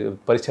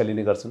परीक्षा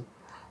लिने गर्छन्।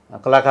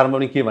 कलाकारमा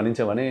पनि के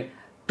भनिन्छ भने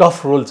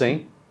टफ रोल चाहिँ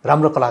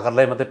राम्रो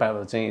कलाकारलाई मात्रै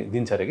चाहिँ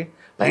दिन्छ अरे कि।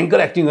 भयङ्कर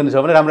एक्टिङ गर्नु छ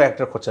भने राम्रो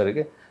एक्टर खोज्छ अरे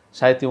कि।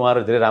 सायद त्यो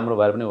उहाँहरू धेरै राम्रो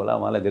भएर पनि होला,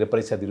 उहाँलाई धेरै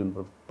परीक्षा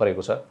दिनु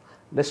परेको छ।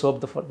 Let's hope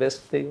the for best.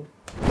 त्यही हो।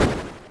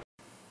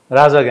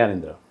 राजा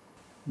ज्ञानेन्द्र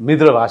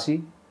मित्रभाषी,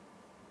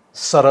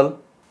 सरल,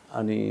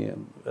 अनि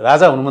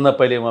राजा हुनुभन्दा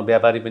पहिले उहाँ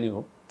व्यापारी पनि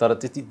हो। तर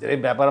त्यति धेरै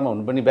व्यापारीमा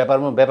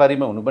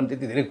हुनु पनि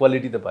त्यति धेरै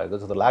क्वालिटी त भएको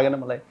जस्तो लागेन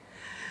मलाई।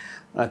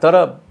 तर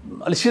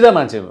अलिक सिधा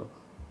मान्छे हो,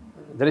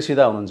 धेरै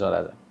सिधा हुनुहुन्छ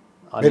राजा।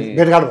 अनि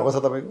भेटघाट भएको छ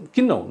तपाईँको?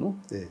 किन नहुनु,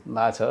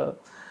 भएको छ,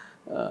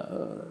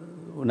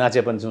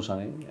 नाचे पनि छौँ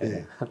सँगै।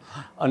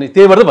 अनि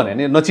त्यही भएर त भने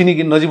नि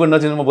नजिकबाट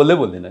नचिने म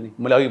बोल्दैन नि।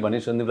 मैले अघि भने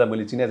सन्दीपलाई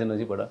मैले चिनेको थिएँ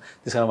नजिकबाट,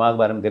 त्यस कारण उहाँको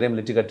बारेमा धेरै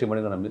मैले टिका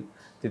टिप्पणी गर्न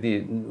त्यति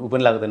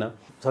पनि लाग्दैन।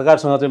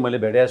 सरकारसँग चाहिँ मैले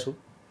भेटेको छु,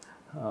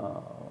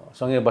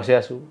 सँगै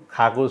बसेको छु,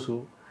 खाएको छु,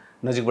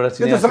 नजिकबाट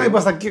चिने। सँगै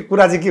बस्दा के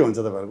कुरा चाहिँ के हुन्छ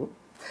तपाईँहरूको?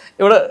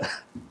 एउटा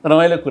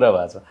रमाइलो कुरा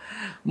भएको छ।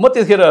 म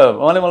त्यतिखेर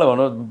उहाँले मलाई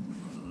भन्नु,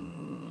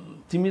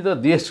 तिमी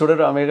त देश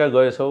छोडेर अमेरिका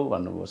गएछौ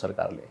भन्नुभयो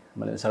सरकारले।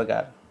 मैले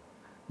सरकार,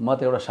 म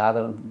त एउटा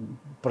साधारण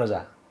प्रजा,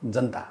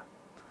 जनता,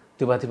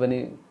 त्यो माथि पनि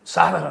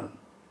साधारण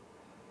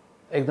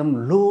एकदम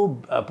लो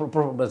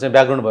चाहिँ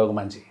ब्याकग्राउन्ड भएको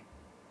मान्छे।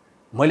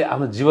 मैले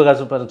आफ्नो जीविका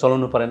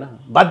चलाउनु परेन,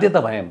 बाध्यता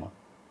भएँ।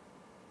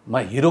 म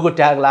हिरोको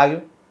ट्याग लाग्यो,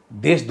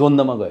 देश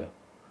द्वन्द्वमा गयो।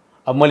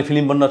 अब मैले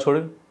फिल्म बन्न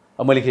छोड्यो,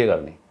 अब मैले के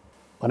गर्ने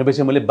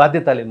भनेपछि मैले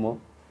बाध्यताले म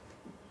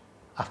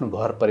आफ्नो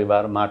घर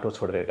परिवार माटो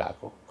छोडेर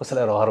गएको।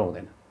 कसैलाई रहर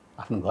हुँदैन।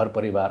 आफ्नो घर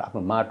परिवार,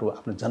 आफ्नो माटो,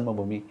 आफ्नो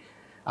जन्मभूमि,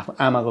 आफ्नो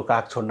आमाको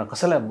काख छोड्न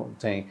कसैलाई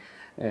चाहिँ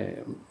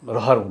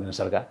रहर हुँदैन।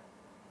 सरकार,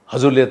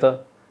 हजुरले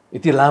त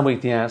यति लामो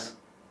इतिहास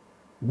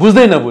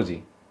बुझ्दै नबुझी,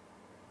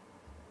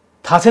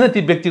 थाहा छैन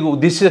ती व्यक्तिको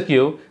उद्देश्य के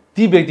हो,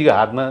 ती व्यक्तिको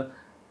हातमा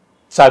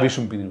चाबी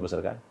सुम्पिदिनुभयो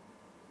सरकार।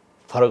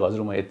 फरक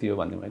हजुरमा यति हो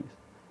भन्ने मैले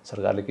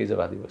सरकारले केही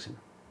जवाफ दिएको छैन।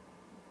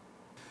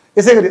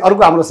 यसै गरी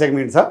अर्को हाम्रो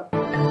सेगमेन्ट छ,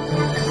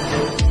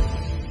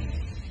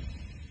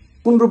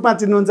 कुन रूपमा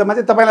चिन्नुहुन्छ मा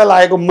चाहिँ तपाईँलाई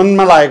लागेको,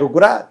 मनमा लागेको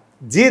कुरा,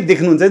 जे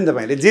देख्नुहुन्छ नि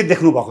तपाईँले, जे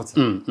देख्नु भएको छ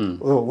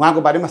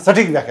उहाँको बारेमा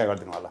सठिक व्याख्या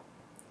गरिदिनु होला।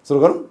 सुरु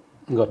गरौँ।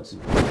 गर्छु।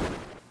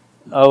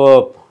 अब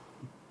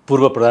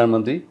पूर्व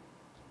प्रधानमन्त्री,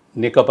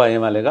 नेकपा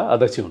एमालेका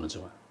अध्यक्ष हुनुहुन्छ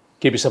उहाँ,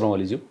 केपी शर्मा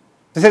ओलीज्यू।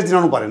 त्यसरी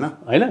चिनाउनु परेन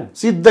होइन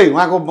सिधै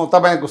उहाँको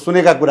तपाईँको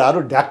सुनेका कुराहरू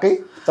ढ्याक्कै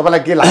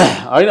तपाईँलाई के लाग्छ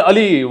होइन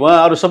अलि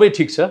उहाँहरू सबै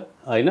ठिक छ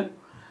होइन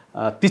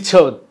तिच्छ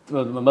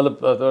मतलब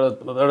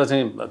एउटा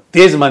चाहिँ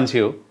तेज मान्छे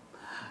हो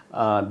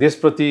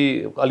देशप्रति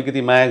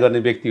अलिकति माया गर्ने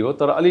व्यक्ति हो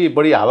तर अलि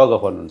बढी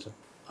हावागफ गर्नुहुन्छ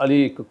अलि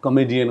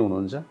कमेडियन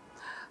हुनुहुन्छ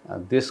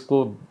देशको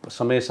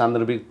समय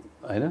सान्दर्भिक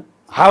होइन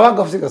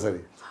हावागफ चाहिँ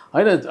कसरी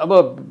होइन अब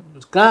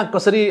कहाँ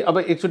कसरी अब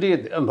एकचोटि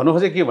भन्नु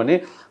खोजेको के भने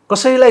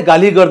कसैलाई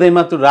गाली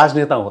गर्दैमा त्यो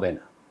राजनेता हुँदैन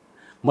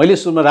मैले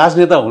सुरुमा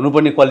राजनेता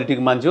हुनुपर्ने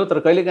क्वालिटीको मान्छे हो तर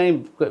कहिलेकाहीँ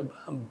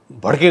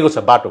भड्केको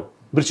छ बाटो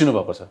बिर्सिनु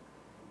भएको छ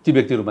ती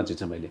व्यक्तिहरूमा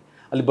चाहिँ मैले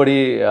अलिक बढी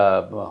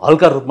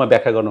हल्का रूपमा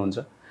व्याख्या गर्नुहुन्छ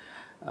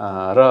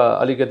र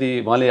अलिकति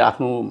उहाँले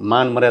आफ्नो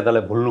मान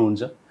मर्यादालाई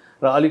भुल्नुहुन्छ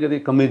र अलिकति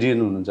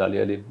कमेडियन हुनुहुन्छ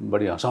अलि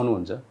बढी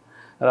हँसाउनुहुन्छ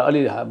र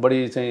अलि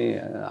बढी चाहिँ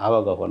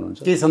हावागफ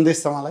गर्नुहुन्छ के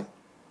सन्देश छ उहाँलाई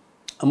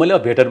मैले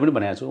अब भेटेर पनि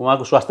भनेको छु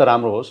उहाँको स्वास्थ्य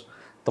राम्रो होस्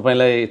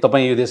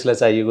तपाईँ यो देशलाई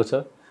चाहिएको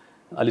छ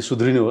अलि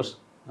सुध्रिनुहोस्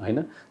होइन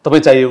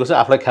तपाईँ चाहिएको छ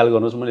आफूलाई ख्याल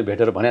गर्नुहोस् मैले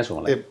भेटेर भनेको छु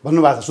मलाई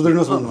भन्नुभएको छ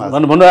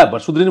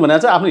सुध्रिनुहोस् सुध्रिनु भनेको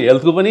छ आफ्नो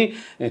हेल्थको पनि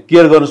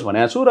केयर गर्नुहोस्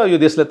भनेको छु र यो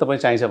देशलाई तपाईँ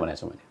चाहिन्छ भनेको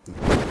छु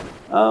मैले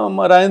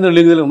म राजेन्द्र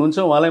लिङ्गदेल हुनुहुन्छ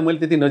उहाँलाई मैले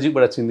त्यति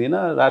नजिकबाट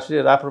चिन्दिनँ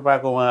राष्ट्रिय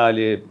राप्रपाको उहाँ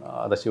अहिले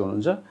अध्यक्ष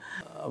हुनुहुन्छ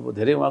अब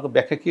धेरै उहाँको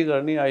व्याख्या के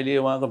गर्ने अहिले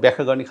उहाँको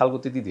व्याख्या गर्ने खालको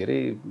त्यति धेरै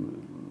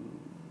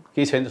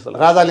केही छैन जस्तो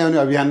लाग्छ राजा ल्याउने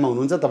अभियानमा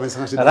हुनुहुन्छ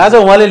तपाईँसँग राजा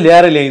उहाँले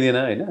ल्याएर ल्याइँदैन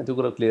होइन त्यो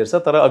कुरो क्लियर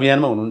छ तर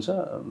अभियानमा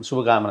हुनुहुन्छ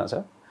शुभकामना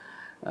छ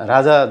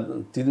राजा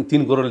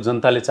 3 करोड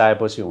जनताले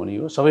चाहेपछि हुने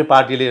हो सबै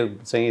पार्टीले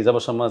चाहिँ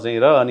जबसम्म चाहिँ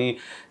र अनि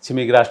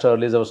छिमेकी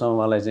राष्ट्रहरूले जबसम्म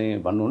मलाई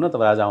चाहिँ भन्नुहुन्न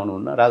तब राजा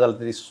आउनुहुन्न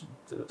राजालाई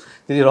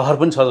त्यति रहर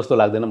पनि छ जस्तो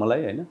लाग्दैन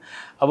मलाई होइन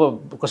अब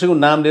कसैको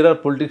नाम लिएर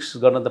पोलिटिक्स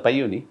गर्न त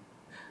पाइयो नि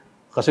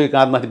कसैको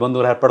काँधमाथि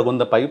बन्दुक राखेर पड्काउनु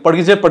त पाइयो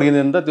पड्किन्छ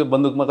पड्किँदैन त त्यो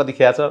बन्दुकमा कति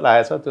ख्या छ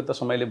लागेको छ त्यो त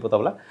समयले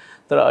बताउला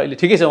तर अहिले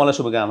ठिकै छ मलाई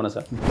शुभकामना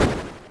छ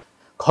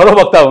खरो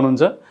वक्ता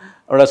हुनुहुन्छ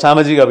एउटा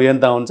सामाजिक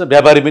अभियन्ता हुनुहुन्छ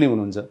व्यापारी पनि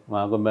हुनुहुन्छ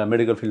उहाँको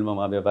मेडिकल फिल्डमा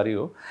उहाँ व्यापारी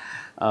हो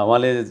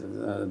उहाँले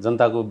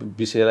जनताको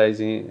विषयलाई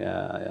चाहिँ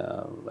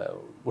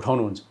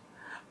उठाउनुहुन्छ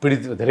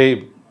पीडित धेरै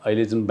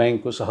अहिले जुन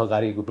ब्याङ्कको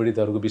सहकारीको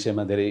पीडितहरूको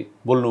विषयमा धेरै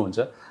बोल्नुहुन्छ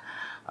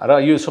र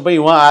यो सबै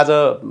उहाँ आज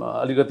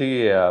अलिकति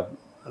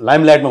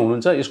लाइमलाइटमा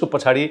हुनुहुन्छ यसको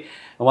पछाडि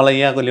उहाँलाई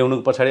यहाँको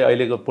ल्याउनुको पछाडि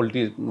अहिलेको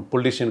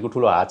पोलिटिसियनको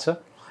ठुलो हात छ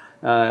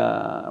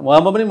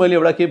उहाँमा पनि मैले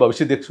एउटा के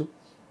भविष्य देख्छु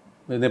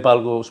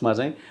नेपालको उसमा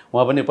चाहिँ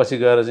उहाँ पनि पछि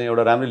गएर चाहिँ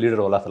एउटा राम्रो लिडर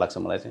होला जस्तो लाग्छ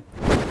मलाई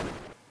चाहिँ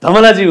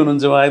धमलाजी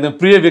हुनुहुन्छ उहाँ एकदम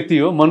प्रिय व्यक्ति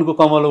हो मनको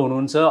कमलो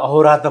हुनुहुन्छ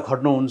अहोरात्र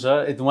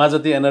खट्नुहुन्छ उहाँ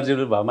जति एनर्जी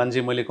भएको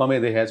मान्छे मैले कमै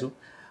देखाएको छु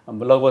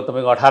लगभग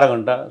तपाईँको 18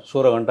 घन्टा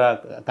 16 घन्टा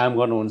काम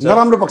गर्नुहुन्छ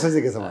नराम्रो पक्ष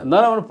चाहिँ के छ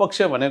नराम्रो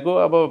पक्ष भनेको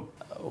अब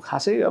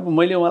खासै अब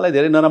मैले उहाँलाई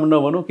धेरै नराम्रो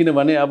नभनौँ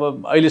किनभने अब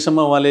अहिलेसम्म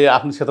उहाँले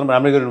आफ्नो क्षेत्रमा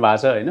राम्रै गरिनु भएको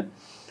छ होइन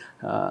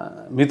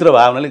मित्र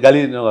भावनाले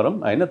गाली नगरौँ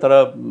होइन तर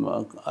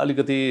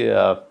अलिकति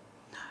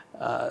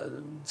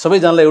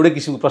सबैजनालाई एउटै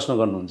किसिमको प्रश्न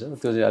गर्नुहुन्छ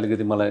त्यो चाहिँ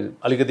अलिकति मलाई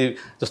अलिकति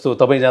जस्तो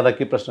तपाईँ जाँदा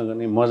के प्रश्न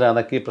गर्ने म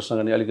जाँदा के प्रश्न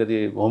गर्ने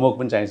अलिकति होमवर्क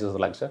पनि चाहिन्छ जस्तो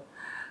लाग्छ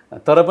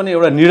तर पनि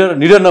एउटा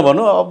निडर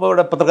नभनौँ अब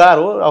एउटा पत्रकार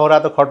हो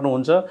अहोरात्र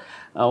खट्नुहुन्छ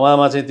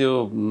उहाँमा चाहिँ त्यो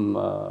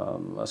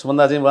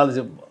सबभन्दा चाहिँ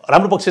उहाँले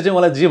राम्रो पक्ष चाहिँ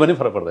मलाई जे भने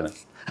फरक पर्दैन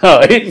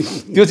है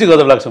त्यो चाहिँ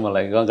गजब लाग्छ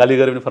मलाई गाली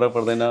गरे पनि फरक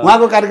पर्दैन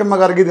उहाँको कार्यक्रममा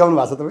गएर गीत गाउनु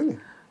भएको छ तपाईँले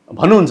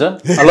भन्नुहुन्छ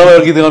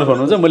अलग गीत गाउनु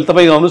भन्नुहुन्छ मैले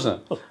तपाईँ गाउनुहोस् न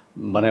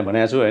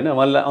भनेको छु होइन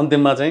उहाँले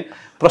अन्तिममा चाहिँ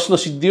प्रश्न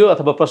सिद्धियो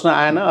अथवा प्रश्न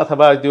आएन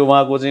अथवा त्यो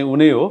उहाँको चाहिँ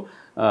उनी हो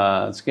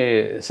के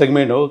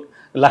सेगमेन्ट हो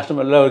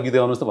लास्टमा ल गीत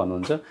गाउनुहोस् त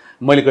भन्नुहुन्छ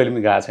मैले कहिले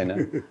पनि गाएको छैन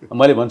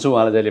मैले भन्छु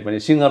उहाँलाई जहिले पनि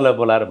सिङ्गरलाई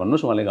बोलाएर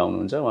भन्नुहोस् उहाँले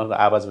गाउनुहुन्छ उहाँको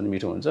आवाज पनि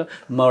मिठो हुन्छ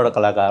म एउटा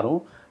कलाकार हुँ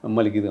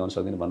मैले गीत गाउन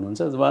सक्दिनँ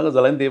भन्नुहुन्छ उहाँको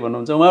जसलाई पनि त्यही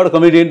भन्नुहुन्छ उहाँ एउटा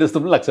कमेडियन जस्तो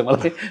पनि लाग्छ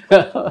मलाई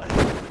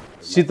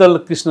शीतल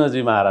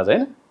कृष्णजी महाराज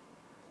होइन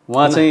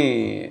उहाँ चाहिँ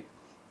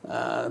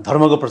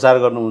धर्मको प्रचार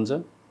गर्नुहुन्छ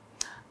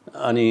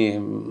अनि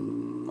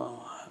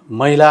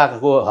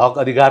महिलाको हक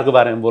अधिकारको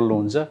बारेमा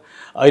बोल्नुहुन्छ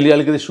अहिले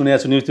अलिकति सुनेको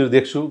छु न्युजतिर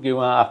देख्छु कि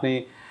उहाँ आफ्नै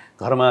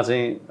घरमा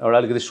चाहिँ एउटा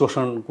अलिकति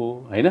शोषणको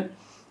होइन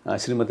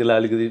श्रीमतीलाई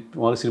अलिकति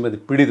उहाँको श्रीमती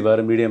पीडित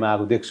भएर मिडियामा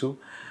आएको देख्छु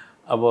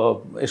अब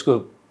यसको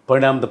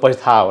परिणाम त पछि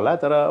थाहा होला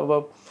तर अब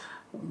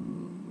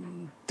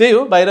त्यही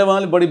हो बाहिर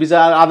उहाँले बढी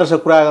विचार आदर्श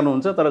कुरा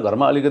गर्नुहुन्छ तर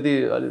घरमा अलिकति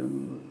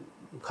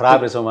खराब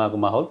रहेछ उहाँको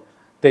माहौल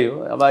त्यही हो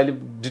अब अहिले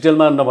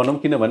डिटेलमा नभनौँ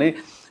किनभने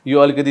यो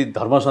अलिकति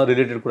धर्मसँग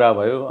रिलेटेड कुरा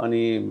भयो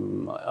अनि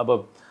अब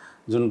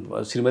जुन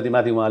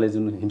श्रीमतीमाथि उहाँले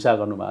जुन हिंसा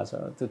गर्नुभएको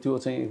छ त्यो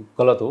चाहिँ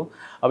गलत हो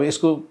अब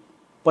यसको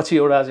पछि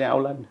एउटा चाहिँ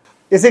आउला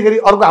यसै गरी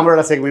अर्को हाम्रो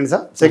एउटा सेगमेन्ट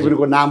छ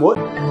सेगमेन्टको नाम हो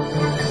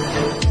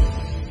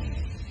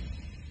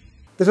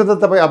त्यसो त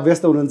तपाईँ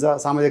अभ्यस्त हुनुहुन्छ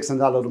सामाजिक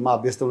सञ्जालहरूमा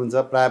अभ्यस्त हुनुहुन्छ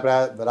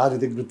प्रायः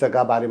राजनीतिक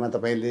वृत्तका बारेमा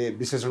तपाईँले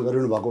विश्लेषण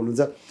गरिनु भएको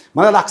हुनुहुन्छ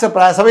मलाई लाग्छ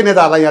प्रायः सबै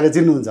नेताहरूलाई यहाँले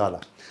चिन्नुहुन्छ होला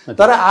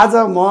तर आज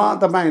म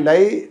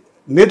तपाईँलाई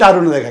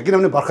नेताहरू नदेखा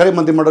किनभने भर्खरै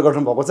मन्त्रीमण्डल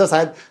गठन भएको छ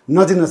सायद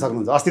नचिन्न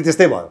सक्नुहुन्छ अस्ति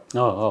त्यस्तै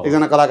भयो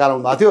एकजना कलाकार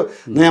आउनुभएको थियो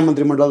नयाँ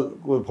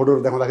मन्त्रीमण्डलको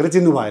फोटोहरू देखाउँदाखेरि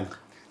चिन्नु भएन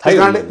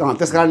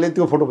त्यस कारणले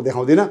त्यो फोटो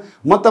देखाउँदिनँ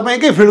म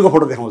तपाईँकै फिल्डको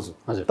फोटो देखाउँछु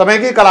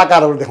तपाईँकै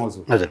कलाकारहरू देखाउँछु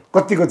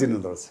कतिको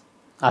चिन्नुहुँदो रहेछ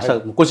आशा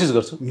कोसिस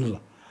गर्छु ल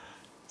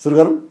सुरु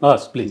गरौँ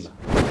हस् प्लिज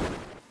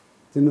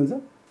चिन्नुहुन्छ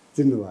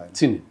चिन्नु भयो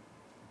चिन्ने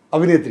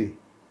अभिनेत्री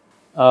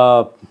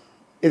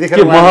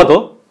यतिखेर महत हो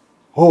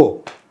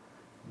हो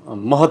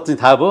महत चाहिँ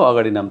थाहा भयो,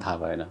 अगाडि नाम थाहा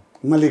भएन।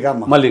 मल्लिका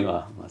मल्लिका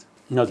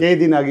हजुर। केही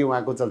दिन अघि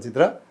उहाँको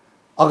चलचित्र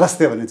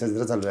अगस्त्य भन्ने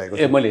चलचित्र चलिरहेको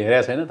ए मैले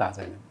हेरेको छैन, थाहा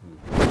छैन।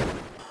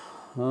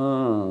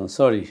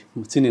 सरी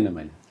चिनिनँ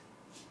मैले।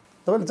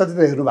 तपाईँले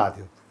चलचित्र हेर्नु भएको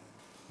थियो,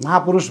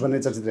 महापुरुष भन्ने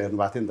चलचित्र हेर्नु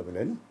भएको थियो नि तपाईँले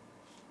होइन?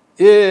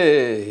 ए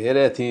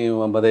हेरेको थिएँ,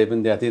 उहाँ बधाई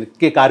पनि दिएको थिएँ।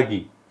 के कार्की?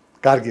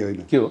 कार्की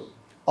होइन, के हो?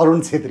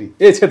 अरुण छेत्री।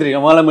 ए छेत्री,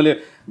 उहाँलाई मैले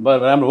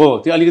राम्रो हो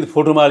त्यो अलिकति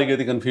फोटोमा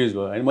अलिकति कन्फ्युज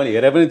भयो होइन। मैले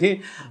हेरेको पनि थिएँ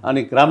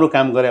अनि राम्रो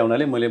काम गरे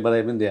हुनाले मैले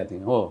बधाई पनि दिएको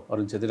थिएँ। हो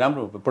अरुण छेत्री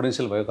राम्रो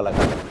पोटेन्सियल भयो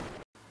कलाकार।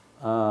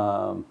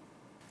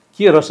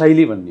 के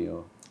रसाइली भन्ने हो?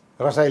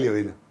 रसाइली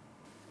होइन,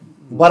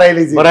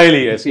 बराइली।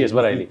 बराइली, यस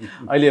बराइली।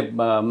 अहिले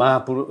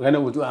महापुरुष होइन,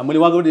 मैले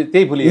उहाँको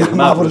त्यही फुली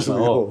महापुरुष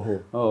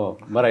हो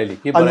बराइली।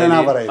 के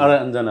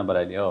अन्जना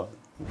बराइली हो,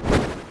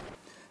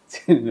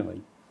 चिनिनँ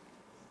मैले।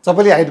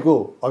 चपली हाइटको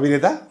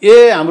अभिनेता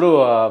ए हाम्रो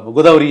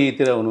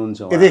गोदावरीतिर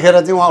हुनुहुन्छ। यतिखेर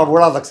चाहिँ उहाँ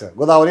वडाध्यक्ष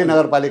गोदावरी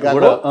नगरपालिकाको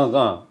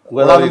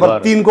गोदावरी नम्बर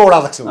 3 को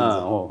वडाध्यक्ष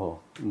हुनुहुन्छ।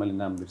 हो मैले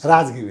नाम बिर्सेँ।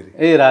 राज घिमिरे।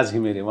 ए राज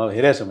घिमिरे, उहाँ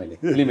हेरेको छु मैले,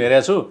 फिल्म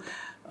हेरेको छु।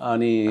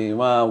 अनि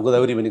उहाँ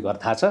गोदावरी भन्ने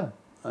घर थाहा छ,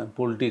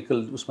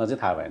 पोलिटिकल उसमा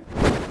चाहिँ थाहा भएन।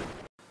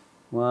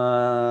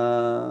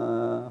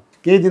 उहाँ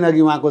केही दिन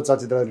अघि उहाँको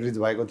चलचित्र रिलिज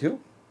भएको थियो,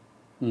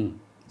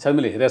 सायद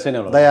मैले हेरेको छैन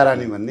होला।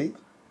 दयारानी भन्ने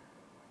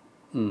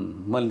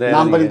मैले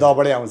नाम पनि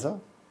दबाडै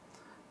आउँछ।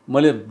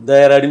 मैले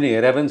दयारानी पनि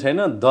हेरे पनि छैन,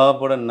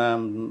 दबाट नाम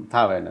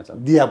थाहा भएन।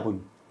 दियापुन।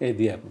 ए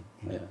दियापुन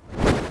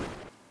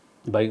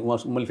भाइ, उहाँ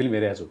मैले फिल्म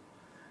हेरेको छु।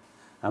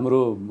 हाम्रो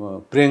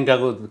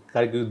प्रियङ्काको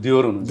कार्यक्रम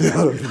दियोर हुनुहुन्छ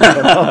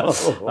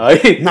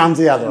है, नाम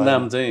चाहिँ याद भयो।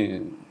 नाम चाहिँ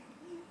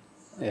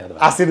याद भयो,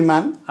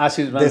 आशीर्मान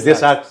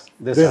देशराज।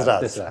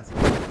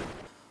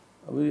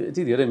 अब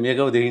यति धेरै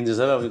मेकअप देखिन्छ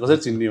सर, अब कसरी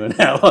चिन्ने भने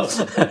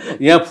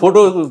अब यहाँ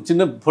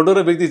फोटो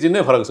र व्यक्ति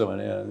चिन्नै फरक छ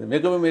भने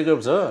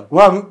मेकअप छ।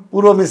 उहाँ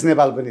पूर्व मिस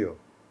नेपाल पनि हो।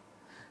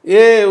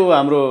 ए ऊ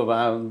हाम्रो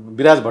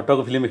विराज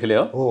भट्टको फिल्म खेले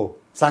हो,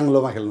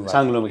 साङ्लोमा खेल्नु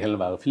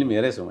भएको फिल्म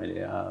हेरेको छु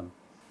मैले।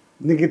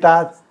 निकिता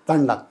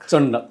चण्डक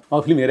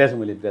फिल्म हेरेको छु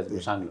मैले विराजको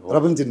साङ्लो। र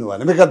पनि चिन्नु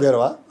भएन, मेकअप धेरै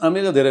भयो।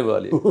 मेकअप धेरै भयो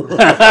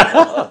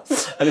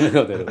अलि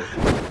मेकअप धेरै भयो।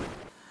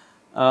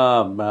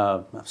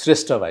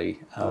 श्रेष्ठ भाइ,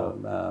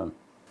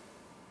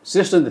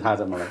 श्रेष्ठ नि थाहा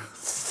छ मलाई,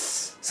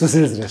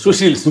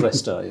 सुशील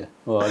श्रेष्ठ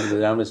हो, अलिकति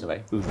राम्रै छ भाइ,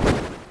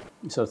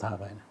 यसो थाहा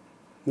भएन।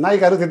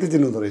 नायिकाहरू त्यति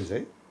चिन्नु हुँदो रहेछ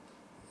है,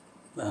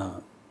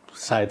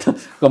 सायद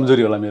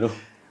कमजोरी होला मेरो।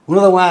 हुन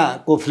त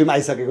उहाँको फिल्म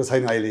आइसकेको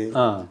छैन अहिले,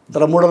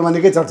 तर मोडलमा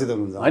निकै चर्चित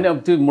हुनुहुन्छ होइन। अब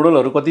त्यो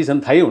मोडलहरू कति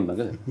छन् थाहै हुन्न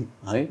क्या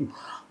है।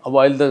 अब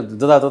अहिले त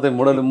जताततै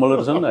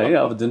मोडलहरू छन् है।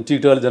 अब जुन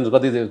टिकटकले झन्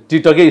कति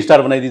टिकटकै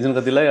स्टार बनाइदिन्छन्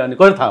कतिलाई, अनि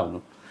कसरी थाहा हुनु?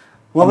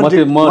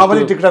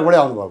 पनि टिकटकबाटै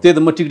आउनुभयो। त्यही त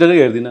म टिकटकै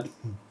हेर्दिनँ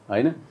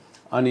होइन।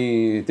 अनि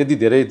त्यति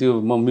धेरै त्यो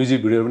म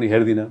म्युजिक भिडियोहरू पनि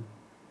हेर्दिनँ,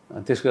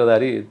 त्यसको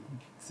गर्दाखेरि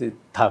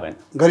थाहा भएन।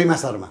 गरिमा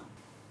शर्मा,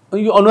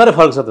 यो अनुहारै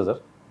फरक छ त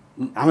सर।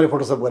 हामीले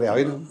फोटोसप गरे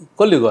होइन,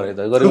 कसले गरे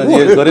त?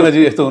 गरिमाजी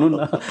यस्तो हुनु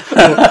न,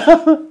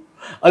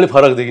 अलिक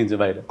फरक देखिन्छ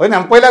बाहिर। होइन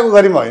पहिलाको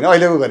गरिमा होइन,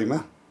 अहिलेको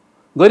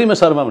गरिमा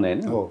शर्मा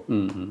भने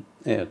होइन।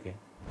 ए ओके,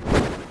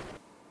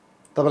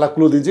 तपाईँलाई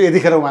क्लु दिन्छु,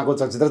 यतिखेर उहाँको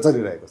चलचित्र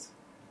चलिरहेको छ।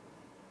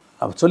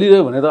 अब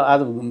चलिरह्यो भने त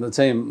आज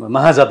चाहिँ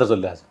महाजात्रा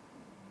चलिरहेको छ।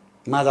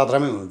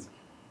 महाजात्रामै हुनुहुन्छ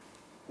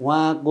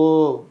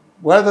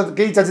उहाँले त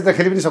केही चलचित्र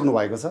खेलि पनि सक्नु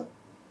भएको छ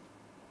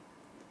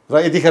र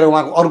यतिखेर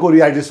उहाँको अर्को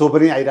रियालिटी सो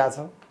पनि आइरहेछ,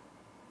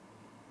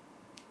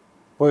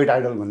 पोइट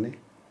आइडल भन्ने।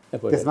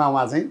 त्यसमा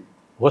उहाँ चाहिँ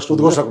होस्ट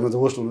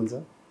हुनुहुन्छ।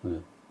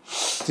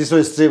 चिसो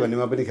स्ट्रे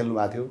भन्नेमा पनि खेल्नु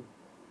भएको थियो।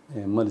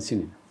 ए मैले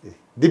चिनिनँ।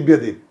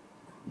 दिव्यदेव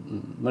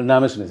मैले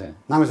नामै सुनेको छैन।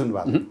 नामै सुन्नु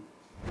भएको थियो।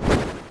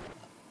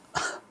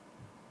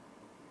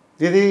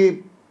 यदि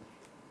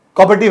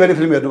कबड्डी भन्ने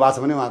फिल्म हेर्नु भएको छ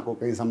भने उहाँको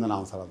केही सम्झना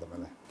आउँछ होला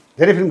तपाईँलाई।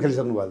 धेरै फिल्म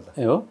खेलिसक्नु भयो त।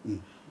 ए हो,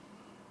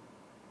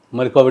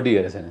 मैले कबड्डी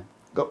हेरेको छैन।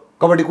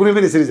 कबड्डी कुनै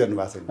पनि सिरिज हेर्नु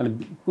भएको छैन? अनि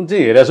कुन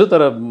चाहिँ हेरेको छु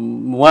तर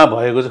उहाँ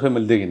भएको चाहिँ खोइ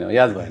मैले देखिनँ,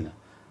 याद भएन।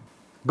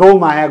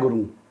 गौमाया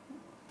गुरुङ,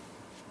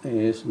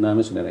 ए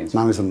नामै सुनेर आइन्छ।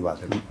 नामै सुन्नु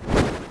भएको छैन।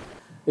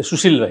 ए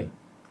सुशील भाइ,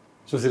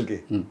 सुशील के?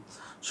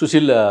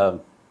 सुशील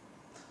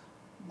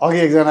अघि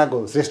एकजनाको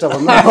श्रेष्ठ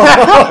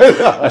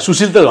भन्नु।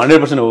 सुशील त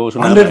 100% हो,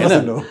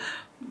 100% हो।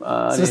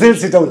 सुशील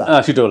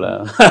सिटौला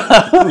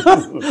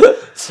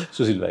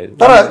सुशील भाइ।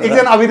 तर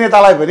एकजना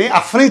अभिनेतालाई पनि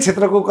आफ्नै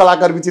क्षेत्रको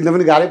कलाकार चिन्न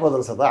पनि गाह्रै पर्दो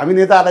रहेछ त। हामी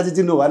नेताहरूलाई चाहिँ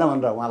चिन्नु भएन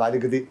भनेर उहाँलाई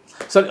अलिकति।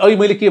 सर अहिले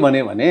मैले के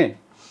भने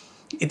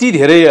यति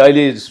धेरै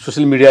अहिले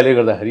सोसियल मिडियाले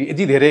गर्दाखेरि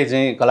यति धेरै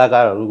चाहिँ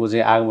कलाकारहरूको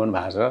चाहिँ आगमन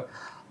भएको छ।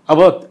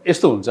 अब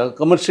यस्तो हुन्छ,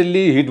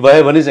 कमर्सियल्ली हिट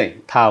भयो भने चाहिँ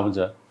थाहा हुन्छ।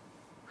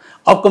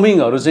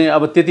 अपकमिङहरू चाहिँ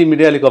अब त्यति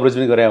मिडियाले कभरेज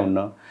पनि गरे हुन्न।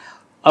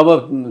 अब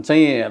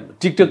चाहिँ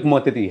टिकटक म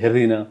त्यति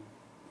हेर्दिनँ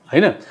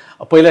होइन।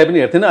 पहिला पनि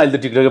हेर्थेन, अहिले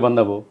त टिकटकै बन्द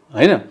भयो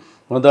होइन।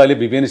 हुन त अहिले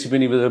भिपिएन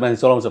सिपिएन मान्छे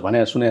चलाउँछ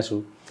भने सुनेको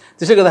छु।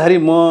 त्यसै गर्दाखेरि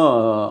म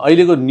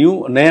अहिलेको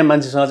नयाँ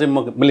मान्छेसँग चाहिँ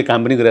मैले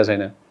काम पनि गरेको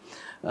छैन।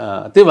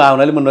 त्यही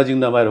भावनाले म नजिक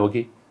नभएर हो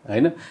कि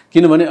होइन।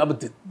 किनभने अब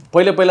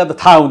पहिला त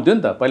थाहा हुन्थ्यो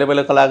नि त,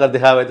 पहिला कलाकार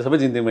देखा भए त सबै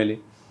चिन्थेँ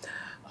मैले।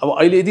 अब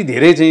अहिले यति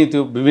धेरै चाहिँ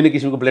त्यो विभिन्न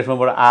किसिमको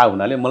प्लेटफर्मबाट आयो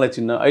हुनाले मलाई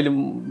चिन्न अहिले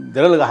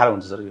धेरै गाह्रो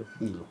हुन्छ सर यो।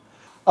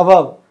 अब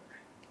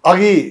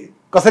अघि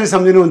कसरी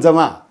सम्झिनुहुन्छ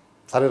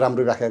साह्रै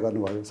राम्रो व्याख्या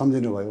गर्नुभयो,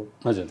 सम्झिनुभयो।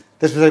 हजुर।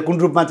 त्यस पछाडि कुन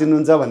रूपमा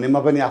चिन्नुहुन्छ भन्नेमा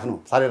पनि आफ्नो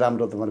साह्रै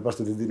राम्रो तपाईँले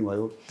प्रस्तुति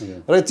दिनुभयो।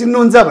 र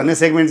चिन्नुहुन्छ भन्ने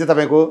सेगमेन्ट चाहिँ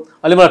तपाईँको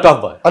अलि मलाई टफ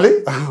भयो,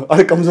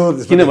 अलिक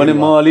कमजोर, किनभने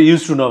म अलि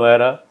युज टु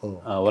नभएर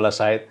होला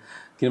सायद।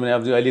 किनभने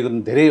अब अहिलेको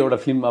धेरैवटा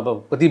फिल्म अब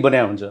कति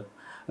बनाएको हुन्छ,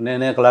 नयाँ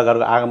नयाँ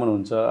कलाकारको आगमन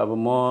हुन्छ। अब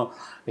म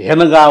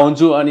हेर्न गएको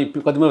हुन्छु अनि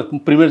कतिमा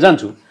प्रिमियर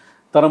जान्छु,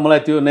 तर मलाई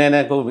त्यो नयाँ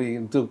नयाँको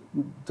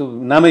त्यो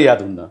नामै याद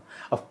हुन्न।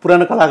 अब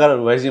पुरानो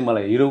कलाकारहरू भएपछि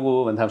मलाई हिरोको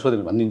हो भने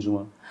सोध्यो भने भनिदिन्छु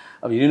म।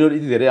 अब हिरोहरू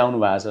यति धेरै आउनु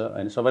भएको छ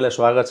होइन, सबैलाई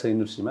स्वागत छ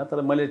इन्डस्ट्रीमा,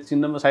 तर मैले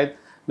चिन्नमा सायद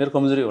मेरो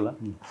कमजोरी होला।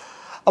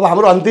 अब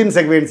हाम्रो अन्तिम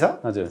सेगमेन्ट छ।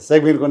 हजुर।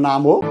 सेगमेन्टको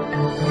नाम हो,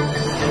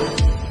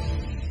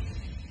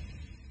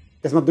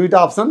 यसमा दुईवटा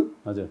अप्सन।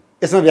 हजुर।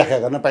 यसमा व्याख्या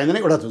गर्न पाइँदैन,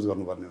 एउटा चुज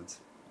गर्नुपर्ने हुन्छ।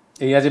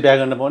 यहाँ चाहिँ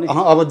व्याख्या गर्न पाउने?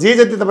 अब जे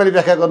जति तपाईँले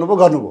व्याख्या गर्नुभयो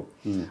गर्नुभयो।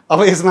 अब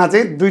यसमा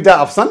चाहिँ दुईवटा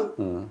अप्सन,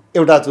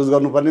 एउटा चुज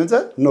गर्नुपर्ने हुन्छ,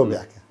 नो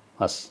व्याख्या।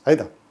 हस् है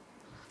त।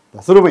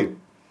 सुरुमै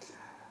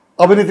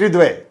अभिनेत्री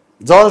द्वय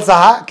जल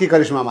शाह कि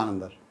करिश्मा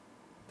मानन्दर?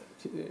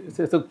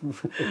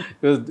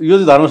 यो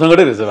चाहिँ धर्म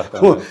सङ्कटै रहेछ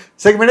वास्तवमा।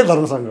 सेगमेन्टै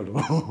धर्म सङ्कट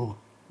हो।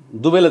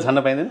 दुवैलाई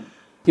छान्न पाइँदैन,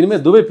 किनभने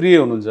दुवै प्रिय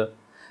हुनुहुन्छ।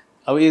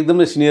 अब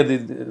एकदमै सिनियर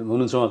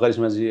हुनुहुन्छ उहाँ,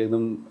 करिश्माजी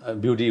एकदम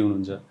ब्युटी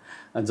हुनुहुन्छ,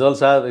 जल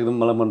शाह एकदम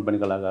मलाई मनपर्ने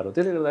कलाकार हो।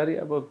 त्यसले गर्दाखेरि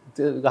अब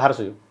त्यो गाह्रो छ,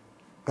 यो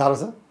गाह्रो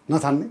छ,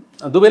 नछान्ने?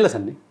 दुवैलाई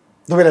छान्ने।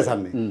 दुवैलाई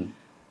छान्ने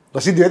र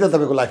सिद्धि है त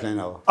तपाईँको लाइफ लाइन।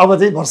 अब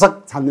चाहिँ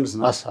भर्सक छानिदिनुहोस्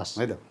न। हस् हस्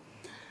है त।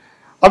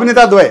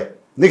 अभिनेता द्वय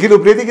निखिल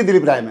उप्रेती कि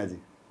दिलीप रायमाझी?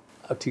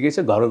 अब ठिकै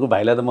छ, घरको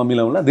भाइलाई त म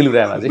मिलाउँला, दिलीप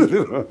रायमाझी।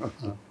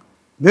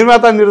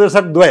 निर्माता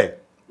निर्देशक द्वय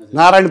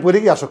नारायण पुरी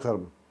कि अशोक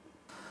शर्मा?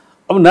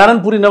 अब नारायण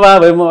पुरी नभए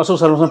भए म अशोक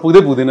शर्मासँग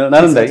पुग्दिनँ।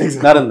 नारायण दाई।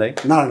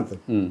 नारायण पुरी।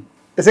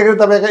 यसै गरी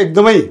तपाईँका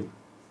एकदमै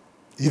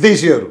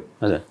हितैषीहरू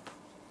हजुर,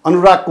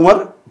 अनुराग कुमार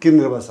कि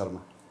निर्मल शर्मा?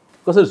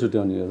 कसरी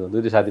छुट्याउने यो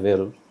दुईटै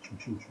साथीभाइहरू?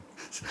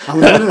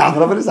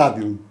 हाम्रो पनि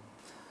साथी हुन्,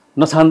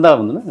 नछान्दा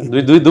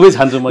हुँदैन, दुवै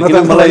छान्छु म।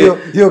 किन मलाई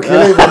यो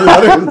खेलै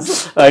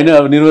होइन,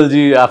 अब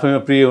निर्मलजी आफैमा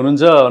प्रिय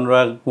हुनुहुन्छ,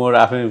 अनुराग कुमार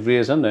आफैमा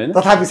प्रिय छन् होइन।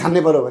 तथापि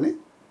छान्नै पर्यो भने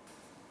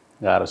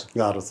गाह्रो छ।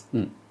 गाह्रो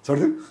छ।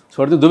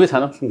 छोडिदिउँ। दुवै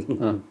छान।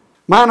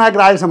 महानायक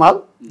राय समाल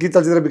कि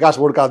चलचित्र विकास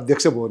बोर्डका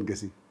अध्यक्ष भुवन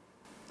केसी?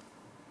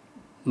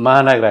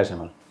 महानायक राय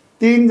समाल।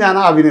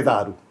 तीनजना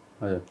अभिनेताहरू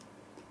हजुर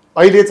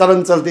अहिले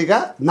चलन चल्तीका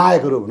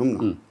नायकहरू भनौँ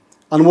न,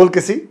 अनमोल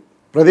केसी,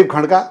 प्रदीप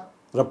खड्का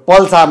र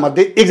पल शाह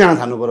मध्ये एकजना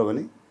छान्नु पर्यो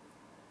भने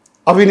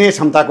अभिनय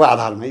क्षमताको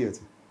आधारमा यो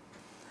चाहिँ,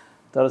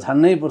 तर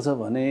छान्नै पर्छ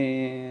भने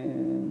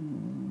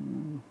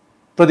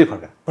प्रदीप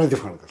खड्का। प्रदीप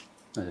खड्का।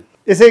 हजुर।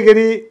 यसै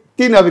गरी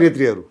तीन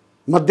अभिनेत्रीहरू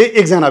मध्ये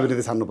एकजना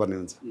अभिनेत्री छान्नुपर्ने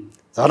हुन्छ,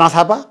 झरना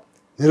थापा,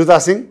 निरुता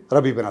सिंह र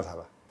विपिना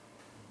थापा।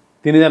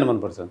 तिनैजना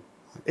मनपर्छ।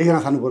 एकजना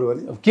छान्नु पर्यो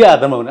भने अब के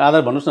आधारमा भने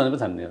आधार भन्नुहोस् न,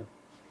 छान्ने हो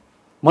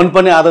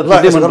मनपर्ने आधार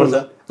मनपर्छ।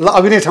 ल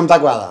अभिनय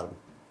क्षमताको आधारमा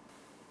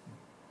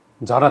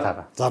झरना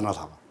थापा। झरना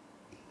थापा।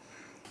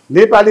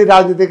 नेपाली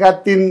राजनीतिका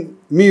तीन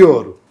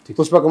मियोहरू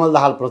पुष्पकमल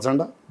दाहाल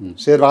प्रचण्ड,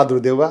 शेरबहादुर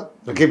देउवा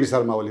र केपी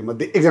शर्मा ओली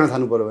मध्ये एकजना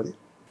छान्नु पर्यो भने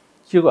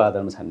के को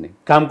आधारमा छान्ने?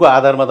 कामको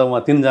आधारमा त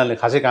उहाँ तिनजनाले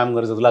खासै काम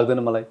गरेर जस्तो लाग्दैन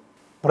मलाई।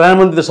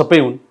 प्रधानमन्त्री त सबै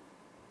हुन्।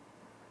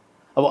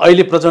 अब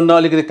अहिले प्रचण्ड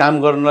अलिकति काम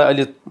गर्नलाई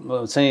अहिले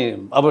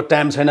चाहिँ अब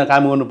टाइम छैन,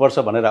 काम गर्नुपर्छ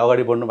भनेर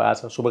अगाडि बढ्नु भएको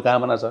छ,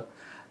 शुभकामना छ।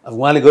 अब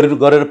उहाँले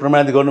गरेर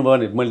प्रमाणित गर्नुभयो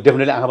भने मैले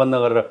डेफिनेटली आँखा बन्द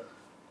गरेर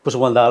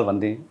पुष्पकमल दाहाल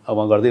भन्थेँ। अब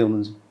उहाँ गर्दै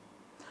हुनुहुन्छ।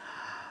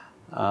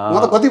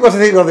 कति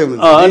वर्षदेखि गर्दै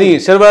हुनुहुन्छ? अनि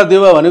शेरबहादुर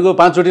देउवा भनेको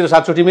 5 चोटि र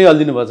 7 चोटिमै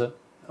हल्दिनु भएछ,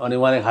 अनि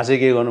उहाँले खासै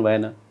केही गर्नु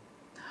भएन।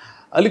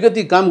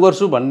 अलिकति काम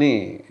गर्छु भन्ने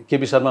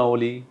केपी शर्मा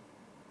ओली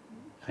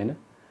होइन,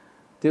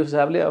 त्यो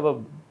हिसाबले अब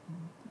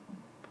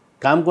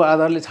कामको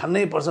आधारले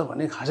छान्नै पर्छ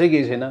भन्ने खासै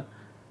केही छैन।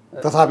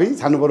 तथापि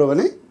छान्नु पर्यो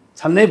भने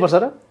छान्नै पर्छ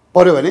र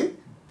पर्यो भने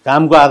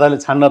कामको आधारले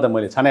छान्न त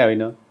मैले छाने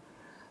होइन,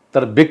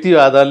 तर व्यक्तिको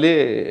आधारले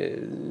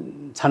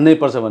छान्नै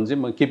पर्छ भने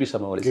चाहिँ म केपी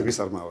शर्मा ओली। केपी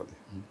शर्मा ओली।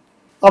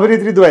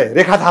 अभिनेत्री द्वय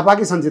रेखा थापा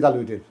कि सञ्चिता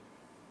लुइटेल?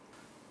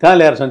 कहाँ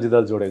ल्याएर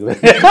सञ्चिता जोडेको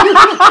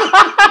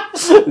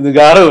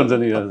गाह्रो हुन्छ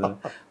नि।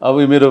 अब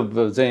मेरो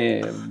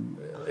चाहिँ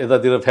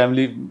यतातिर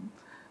फ्यामिली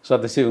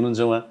सदस्य हुनुहुन्छ,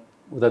 उहाँ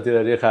उतातिर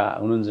रेखा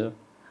हुनुहुन्छ,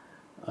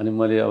 अनि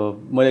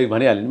मैले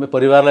भनिहालेँ नि,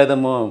 परिवारलाई त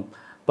म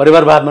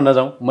परिवारवादमा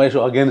नजाउँ, म यसो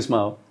अगेन्स्टमा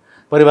हो,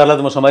 परिवारलाई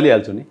त म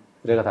सम्हालिहाल्छु नि।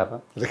 रेखा थापा।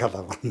 रेखा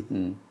थापा।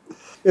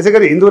 यसै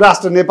गरी हिन्दू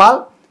राष्ट्र नेपाल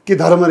कि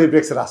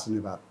धर्मनिरपेक्ष राष्ट्र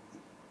नेपाल?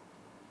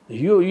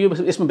 यो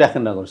यसमा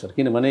व्याख्या नगर्नु सर,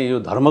 किनभने यो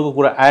धर्मको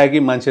कुरा आयो कि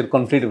मान्छेहरू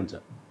कन्फ्लिक्ट हुन्छ,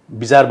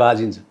 विचार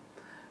बाजिन्छ।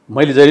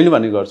 मैले जहिले पनि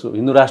भन्ने गर्छु,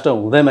 हिन्दू राष्ट्र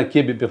हुँदैमा के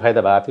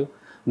बेफाइदा भएको थियो,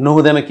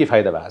 नहुँदैमा के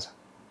फाइदा भएको छ।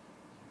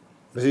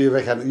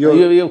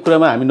 यो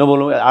कुरामा हामी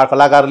नबोलौँ।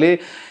 कलाकारले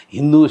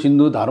हिन्दू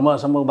सिन्दू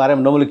धर्मसम्मको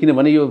बारेमा नबोल्नु,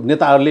 किनभने यो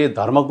नेताहरूले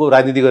धर्मको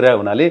राजनीति गरेर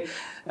हुनाले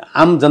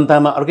आम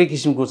जनतामा अर्कै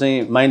किसिमको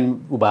चाहिँ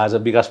माइन्ड भएको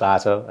छ, विकास भएको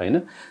छ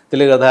होइन।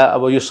 त्यसले गर्दा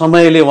अब यो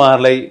समयले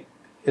उहाँहरूलाई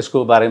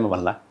यसको बारेमा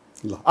भन्ला।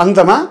 ल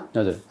अन्तमा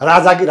हजुर,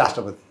 राजा कि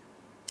राष्ट्रपति?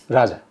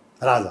 राजा।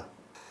 राजा।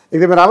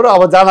 एकदमै राम्रो।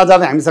 अब जाँदा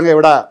जाँदै हामीसँग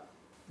एउटा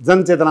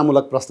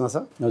जनचेतनामूलक प्रश्न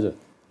छ। हजुर।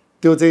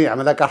 त्यो चाहिँ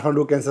हामीलाई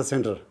काठमाडौँ क्यान्सर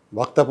सेन्टर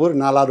भक्तपुर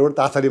नाला रोड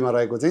ताथलीमा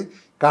रहेको चाहिँ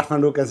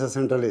काठमाडौँ क्यान्सर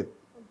सेन्टरले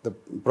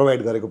प्रोभाइड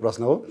गरेको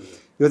प्रश्न हो।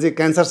 यो चाहिँ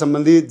क्यान्सर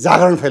सम्बन्धी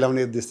जागरण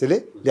फैलाउने उद्देश्यले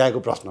ल्याएको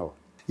प्रश्न हो।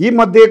 यी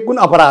मध्ये कुन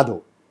अपराध हो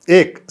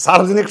 1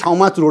 सार्वजनिक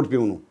ठाउँमा चुरोट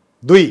पिउनु,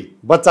 2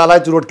 बच्चालाई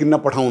चुरोट किन्न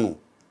पठाउनु,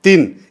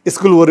 3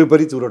 स्कुल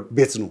वरिपरि चुरोट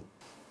बेच्नु।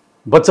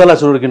 बच्चालाई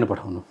चुरोट किन्न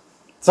पठाउनु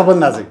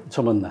सबभन्दा चाहिँ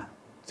सबभन्दा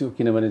त्यो,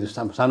 किनभने त्यो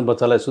सानो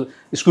बच्चालाई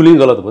स्कुलिङ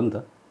गलत भयो नि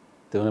त,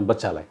 त्यो भने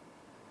बच्चालाई,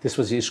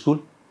 त्यसपछि स्कुल,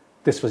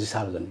 त्यसपछि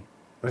सार्वजनिक,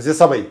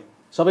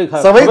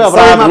 सबै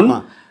अपराध हुन्।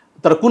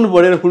 तर कुन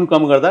बढेर कुन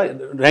कम गर्दा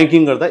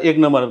र्याङ्किङ गर्दा 1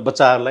 नम्बर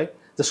बच्चाहरूलाई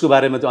जसको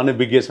बारेमा त्यो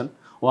अनभिज्ञ छन्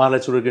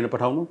उहाँहरूलाई चुरोट किन्न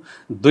पठाउनु,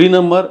 2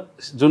 नम्बर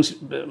जुन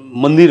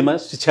मन्दिरमा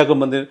शिक्षाको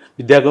मन्दिर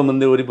विद्याको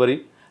मन्दिर वरिपरि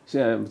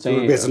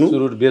चाहिँ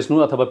चुरोट बेच्नु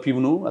अथवा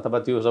पिउनु अथवा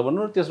त्यो सब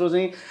गर्नु, तेस्रो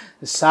चाहिँ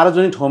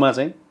सार्वजनिक ठाउँमा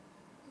चाहिँ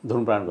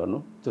धुम्रपान गर्नु,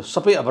 त्यो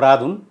सबै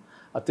अपराध हुन्।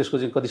 त्यसको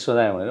चाहिँ कति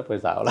सजाय भनेर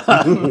पैसा होला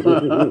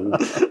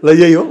ल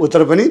यही हो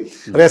उत्तर पनि।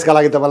 र यसका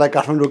लागि तपाईँलाई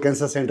काठमाडौँ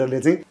क्यान्सर सेन्टरले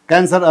चाहिँ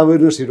क्यान्सर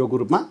अवेरनेस हिरोको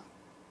रूपमा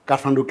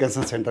काठमाडौँ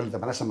क्यान्सर सेन्टरले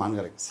तपाईँलाई सम्मान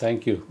गरेको छ।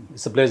 Thank you,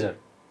 it's a pleasure.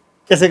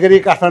 यसै गरी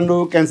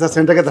काठमाडौँ क्यान्सर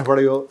सेन्टरकै तर्फबाट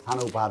यो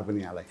खाना उपहार पनि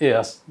यहाँलाई।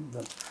 हस्,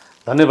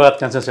 धन्यवाद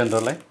क्यान्सर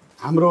सेन्टरलाई।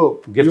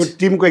 हाम्रो यो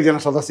टिमको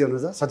एकजना सदस्य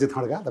हुनुहुन्छ सचित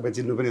खड्का, तपाईँ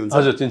चिन्नु पनि हुन्छ।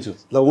 हजुर चिन्छु।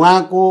 ल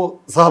उहाँको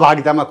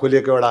सहभागितामा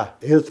खोलिएको एउटा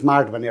हेल्थ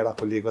मार्ट भन्ने एउटा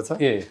खोलिएको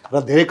छ र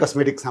धेरै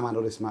कस्मेटिक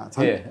सामानहरू यसमा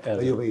छन्,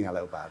 यो पनि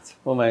यहाँलाई उपहार छ।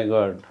 ओ माई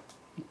गड,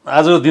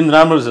 आजको दिन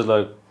राम्रो छ।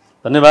 ल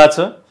धन्यवाद छ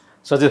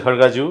सचित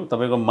खड्काज्यू,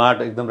 तपाईँको मार्ट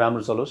एकदम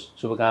राम्रो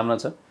चलोस्, शुभकामना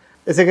छ।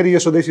 यसै गरी यो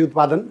स्वदेशी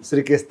उत्पादन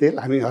श्रीकेश तेल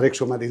हामी हरेक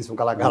सोमा दिन्छौँ,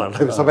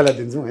 कलाकारहरूलाई सबैलाई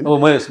दिन्छौँ होइन। ओ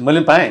मैले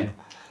पनि पाएँ।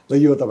 ल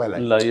यो तपाईँलाई।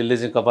 ल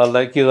यसले चाहिँ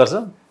कपाललाई के गर्छ,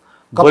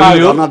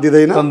 कपाल झर्न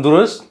दिँदैन,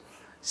 तन्दुरुस्त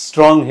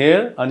स्ट्रङ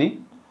हेयर अनि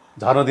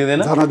झर्न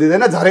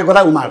दिँदैन,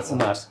 झरेकोलाई उमार्छ।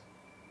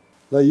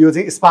 ल यो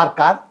चाहिँ स्पार्क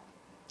कार,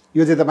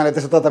 यो चाहिँ तपाईँलाई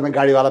त्यसो त तपाईँ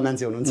गाडीवाला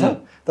मान्छे हुनुहुन्छ,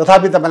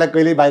 तथापि तपाईँलाई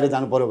कहिल्यै बाहिर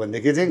जानु पर्यो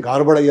भनेदेखि चाहिँ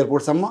घरबाट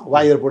एयरपोर्टसम्म वा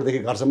एयरपोर्टदेखि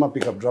घरसम्म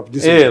pickup drop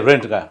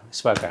rent car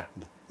spark car,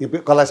 यो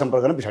कसलाई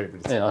सम्पर्क गर्न पछाडि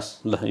पिड्छ।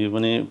 हस् ल यो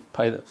पनि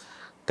फाइदा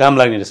काम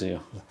लाग्ने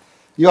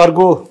रहेछ। यो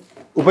अर्को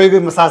उपयोगी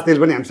मसाज तेल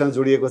पनि हामीसँग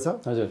जोडिएको छ।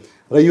 हजुर।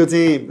 र यो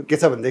चाहिँ के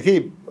छ भनेदेखि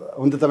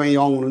हुन त तपाईँ यङ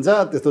हुनुहुन्छ,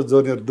 त्यस्तो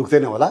जोर्नीहरू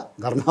दुख्दैन होला,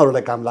 घरमा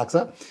अरूलाई काम लाग्छ।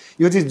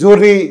 यो चाहिँ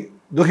जोर्नी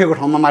दुखेको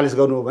ठाउँमा मालिस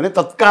गर्नु हो भने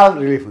तत्काल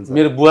रिलिफ हुन्छ।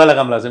 मेरो बुवालाई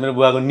काम लाग्छ, मेरो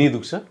बुवाको नि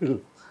दुख्छ,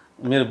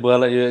 मेरो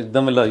बुवालाई यो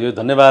एकदमै। ल यो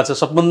धन्यवाद छ,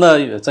 सबभन्दा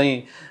चाहिँ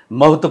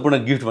महत्त्वपूर्ण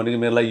गिफ्ट भनेको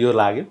मेरो लागि यो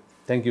लाग्यो।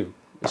 थ्याङ्क यू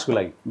यसको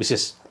लागि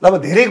विशेष। ल अब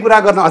धेरै कुरा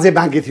गर्न अझै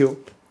बाँकी थियो,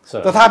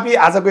 तथापि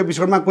आजको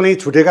एपिसोडमा कुनै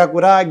छुटेका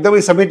कुरा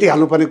एकदमै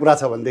समेटिहाल्नुपर्ने कुरा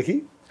छ भनेदेखि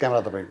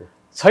क्यामेरा तपाईँको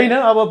छैन।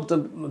 अब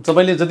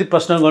तपाईँले जति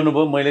प्रश्न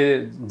गर्नुभयो मैले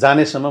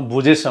जानेसम्म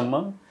बुझेसम्म,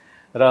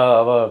 र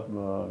अब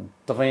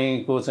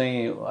तपाईँको चाहिँ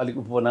अलिक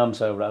उपनाम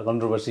छ एउटा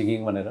कन्ट्रोभर्सी किङ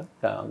भनेर,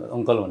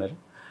 अङ्कल भनेर,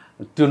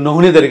 त्यो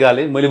नहुने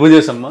तरिकाले मैले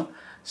बुझेसम्म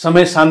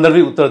समय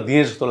सान्दर्भिक उत्तर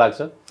दिएँ जस्तो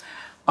लाग्छ।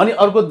 अनि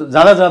अर्को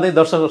जाँदा जाँदै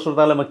दर्शक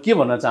श्रोतालाई म के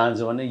भन्न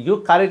चाहन्छु भने यो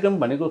कार्यक्रम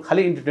भनेको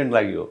खालि इन्टरटेनमेन्टको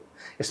लागि हो।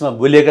 यसमा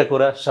बोलिएका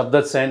कुरा शब्द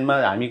चयनमा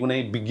हामी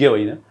कुनै विज्ञ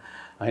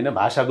होइन,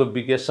 भाषाको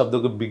विज्ञ,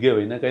 शब्दको विज्ञ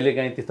होइन।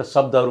 कहिलेकाहीँ त्यस्ता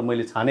शब्दहरू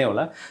मैले छाने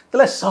होला,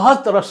 त्यसलाई सहज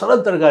तर सरल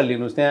तरिकाले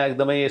लिनुहोस्। त्यहाँ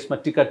एकदमै यसमा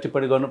टिका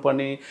टिप्पणी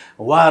गर्नुपर्ने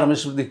वा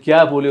रमेश क्या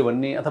बोल्यो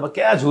भन्ने अथवा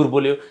क्या झुर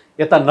बोल्यो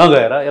यता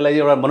नगएर यसलाई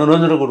एउटा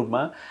मनोरञ्जनको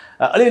रूपमा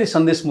अलिअलि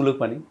सन्देशमूलक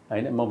पनि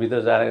होइन, म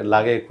भित्र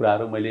लागेका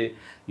कुराहरू मैले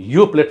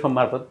यो प्लेटफर्म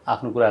मार्फत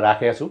आफ्नो कुरा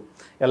राखेको छु।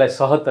 यसलाई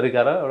सहज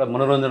तरिका र एउटा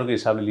मनोरञ्जनको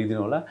हिसाबले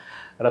लिइदिनु होला।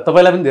 र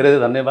तपाईँलाई पनि धेरै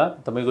धेरै धन्यवाद।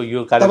 तपाईँको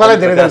यो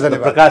कार्यक्रम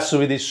प्रकाश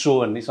सुवेदी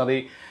सो भन्ने सधैँ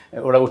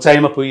एउटा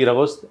उचाइमा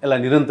पुगिरहोस्, यसलाई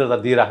निरन्तरता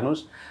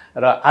दिइराख्नुहोस्।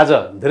 र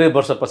आज धेरै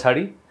वर्ष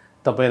पछाडि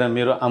तपाईँ र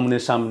मेरो आम्ने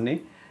सामने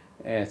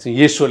चाहिँ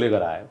यही सोले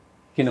गरायो,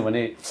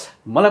 किनभने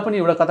मलाई पनि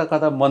एउटा कता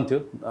कता मन थियो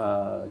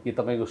कि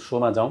तपाईँको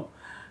सोमा जाउँ,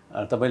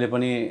 तपाईँले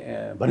पनि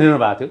भनिरहनु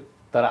भएको थियो,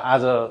 तर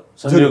आज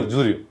संयोग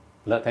जुर्यो।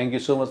 ल thank you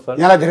so much for.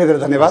 यहाँलाई धेरै धेरै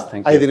धन्यवाद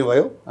आइदिनु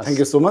भयो। Thank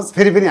you so much.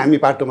 फेरि पनि हामी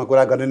पार्ट 2मा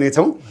कुरा गर्ने नै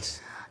छौँ।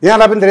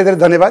 यहाँलाई पनि धेरै धेरै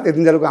धन्यवाद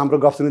यतिन्जेलको हाम्रो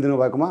गफ सुनिदिनु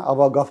भएकोमा। अब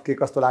गफ के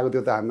कस्तो लाग्यो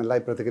त्यो त हामीलाई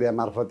प्रतिक्रिया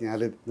मार्फत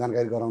यहाँले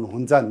जानकारी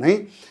गराउनुहुन्छ नै।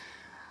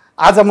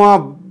 आज म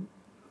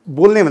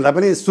बोल्ने भन्दा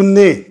पनि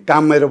सुन्ने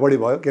काम मेरो बढी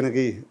भयो,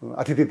 किनकि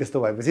अतिथि त्यस्तो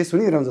भएपछि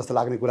सुनिरहनु जस्तो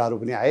लाग्ने कुराहरू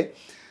पनि आए।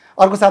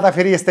 अर्को साता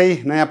फेरि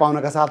यस्तै नयाँ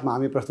पाउनका साथमा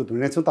हामी प्रस्तुत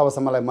हुनेछौँ।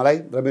 तबसम्मलाई मलाई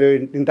र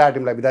मेरो इन्टायर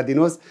टिमलाई बिदा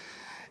दिनुहोस्।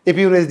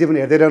 एपियुएसडी पनि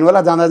हेर्दै रहनु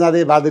होला। जाँदा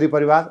जाँदै बारदरी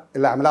परिवार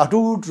यसले हामीलाई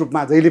अटुट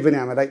रूपमा जहिले पनि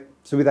हामीलाई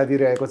सुविधा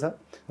दिइरहेको छ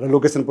र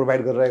लोकेसन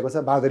प्रोभाइड गरिरहेको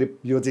छ। बारदरी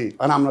यो चाहिँ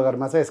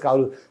अनामनगरमा छ, यसका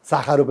अरू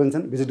शाखाहरू पनि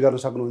छन्, भिजिट गर्न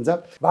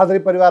सक्नुहुन्छ। बारदरी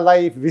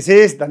परिवारलाई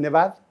विशेष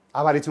धन्यवाद,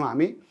 आभारी छौँ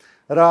हामी।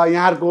 र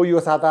यहाँहरूको यो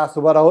साता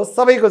शुभ रहोस्,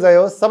 सबैको जय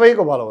होस्,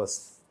 सबैको भलो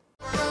होस्।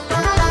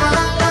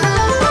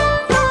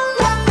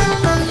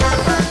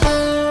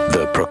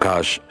 The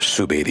Prakash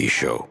Subedi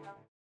Show.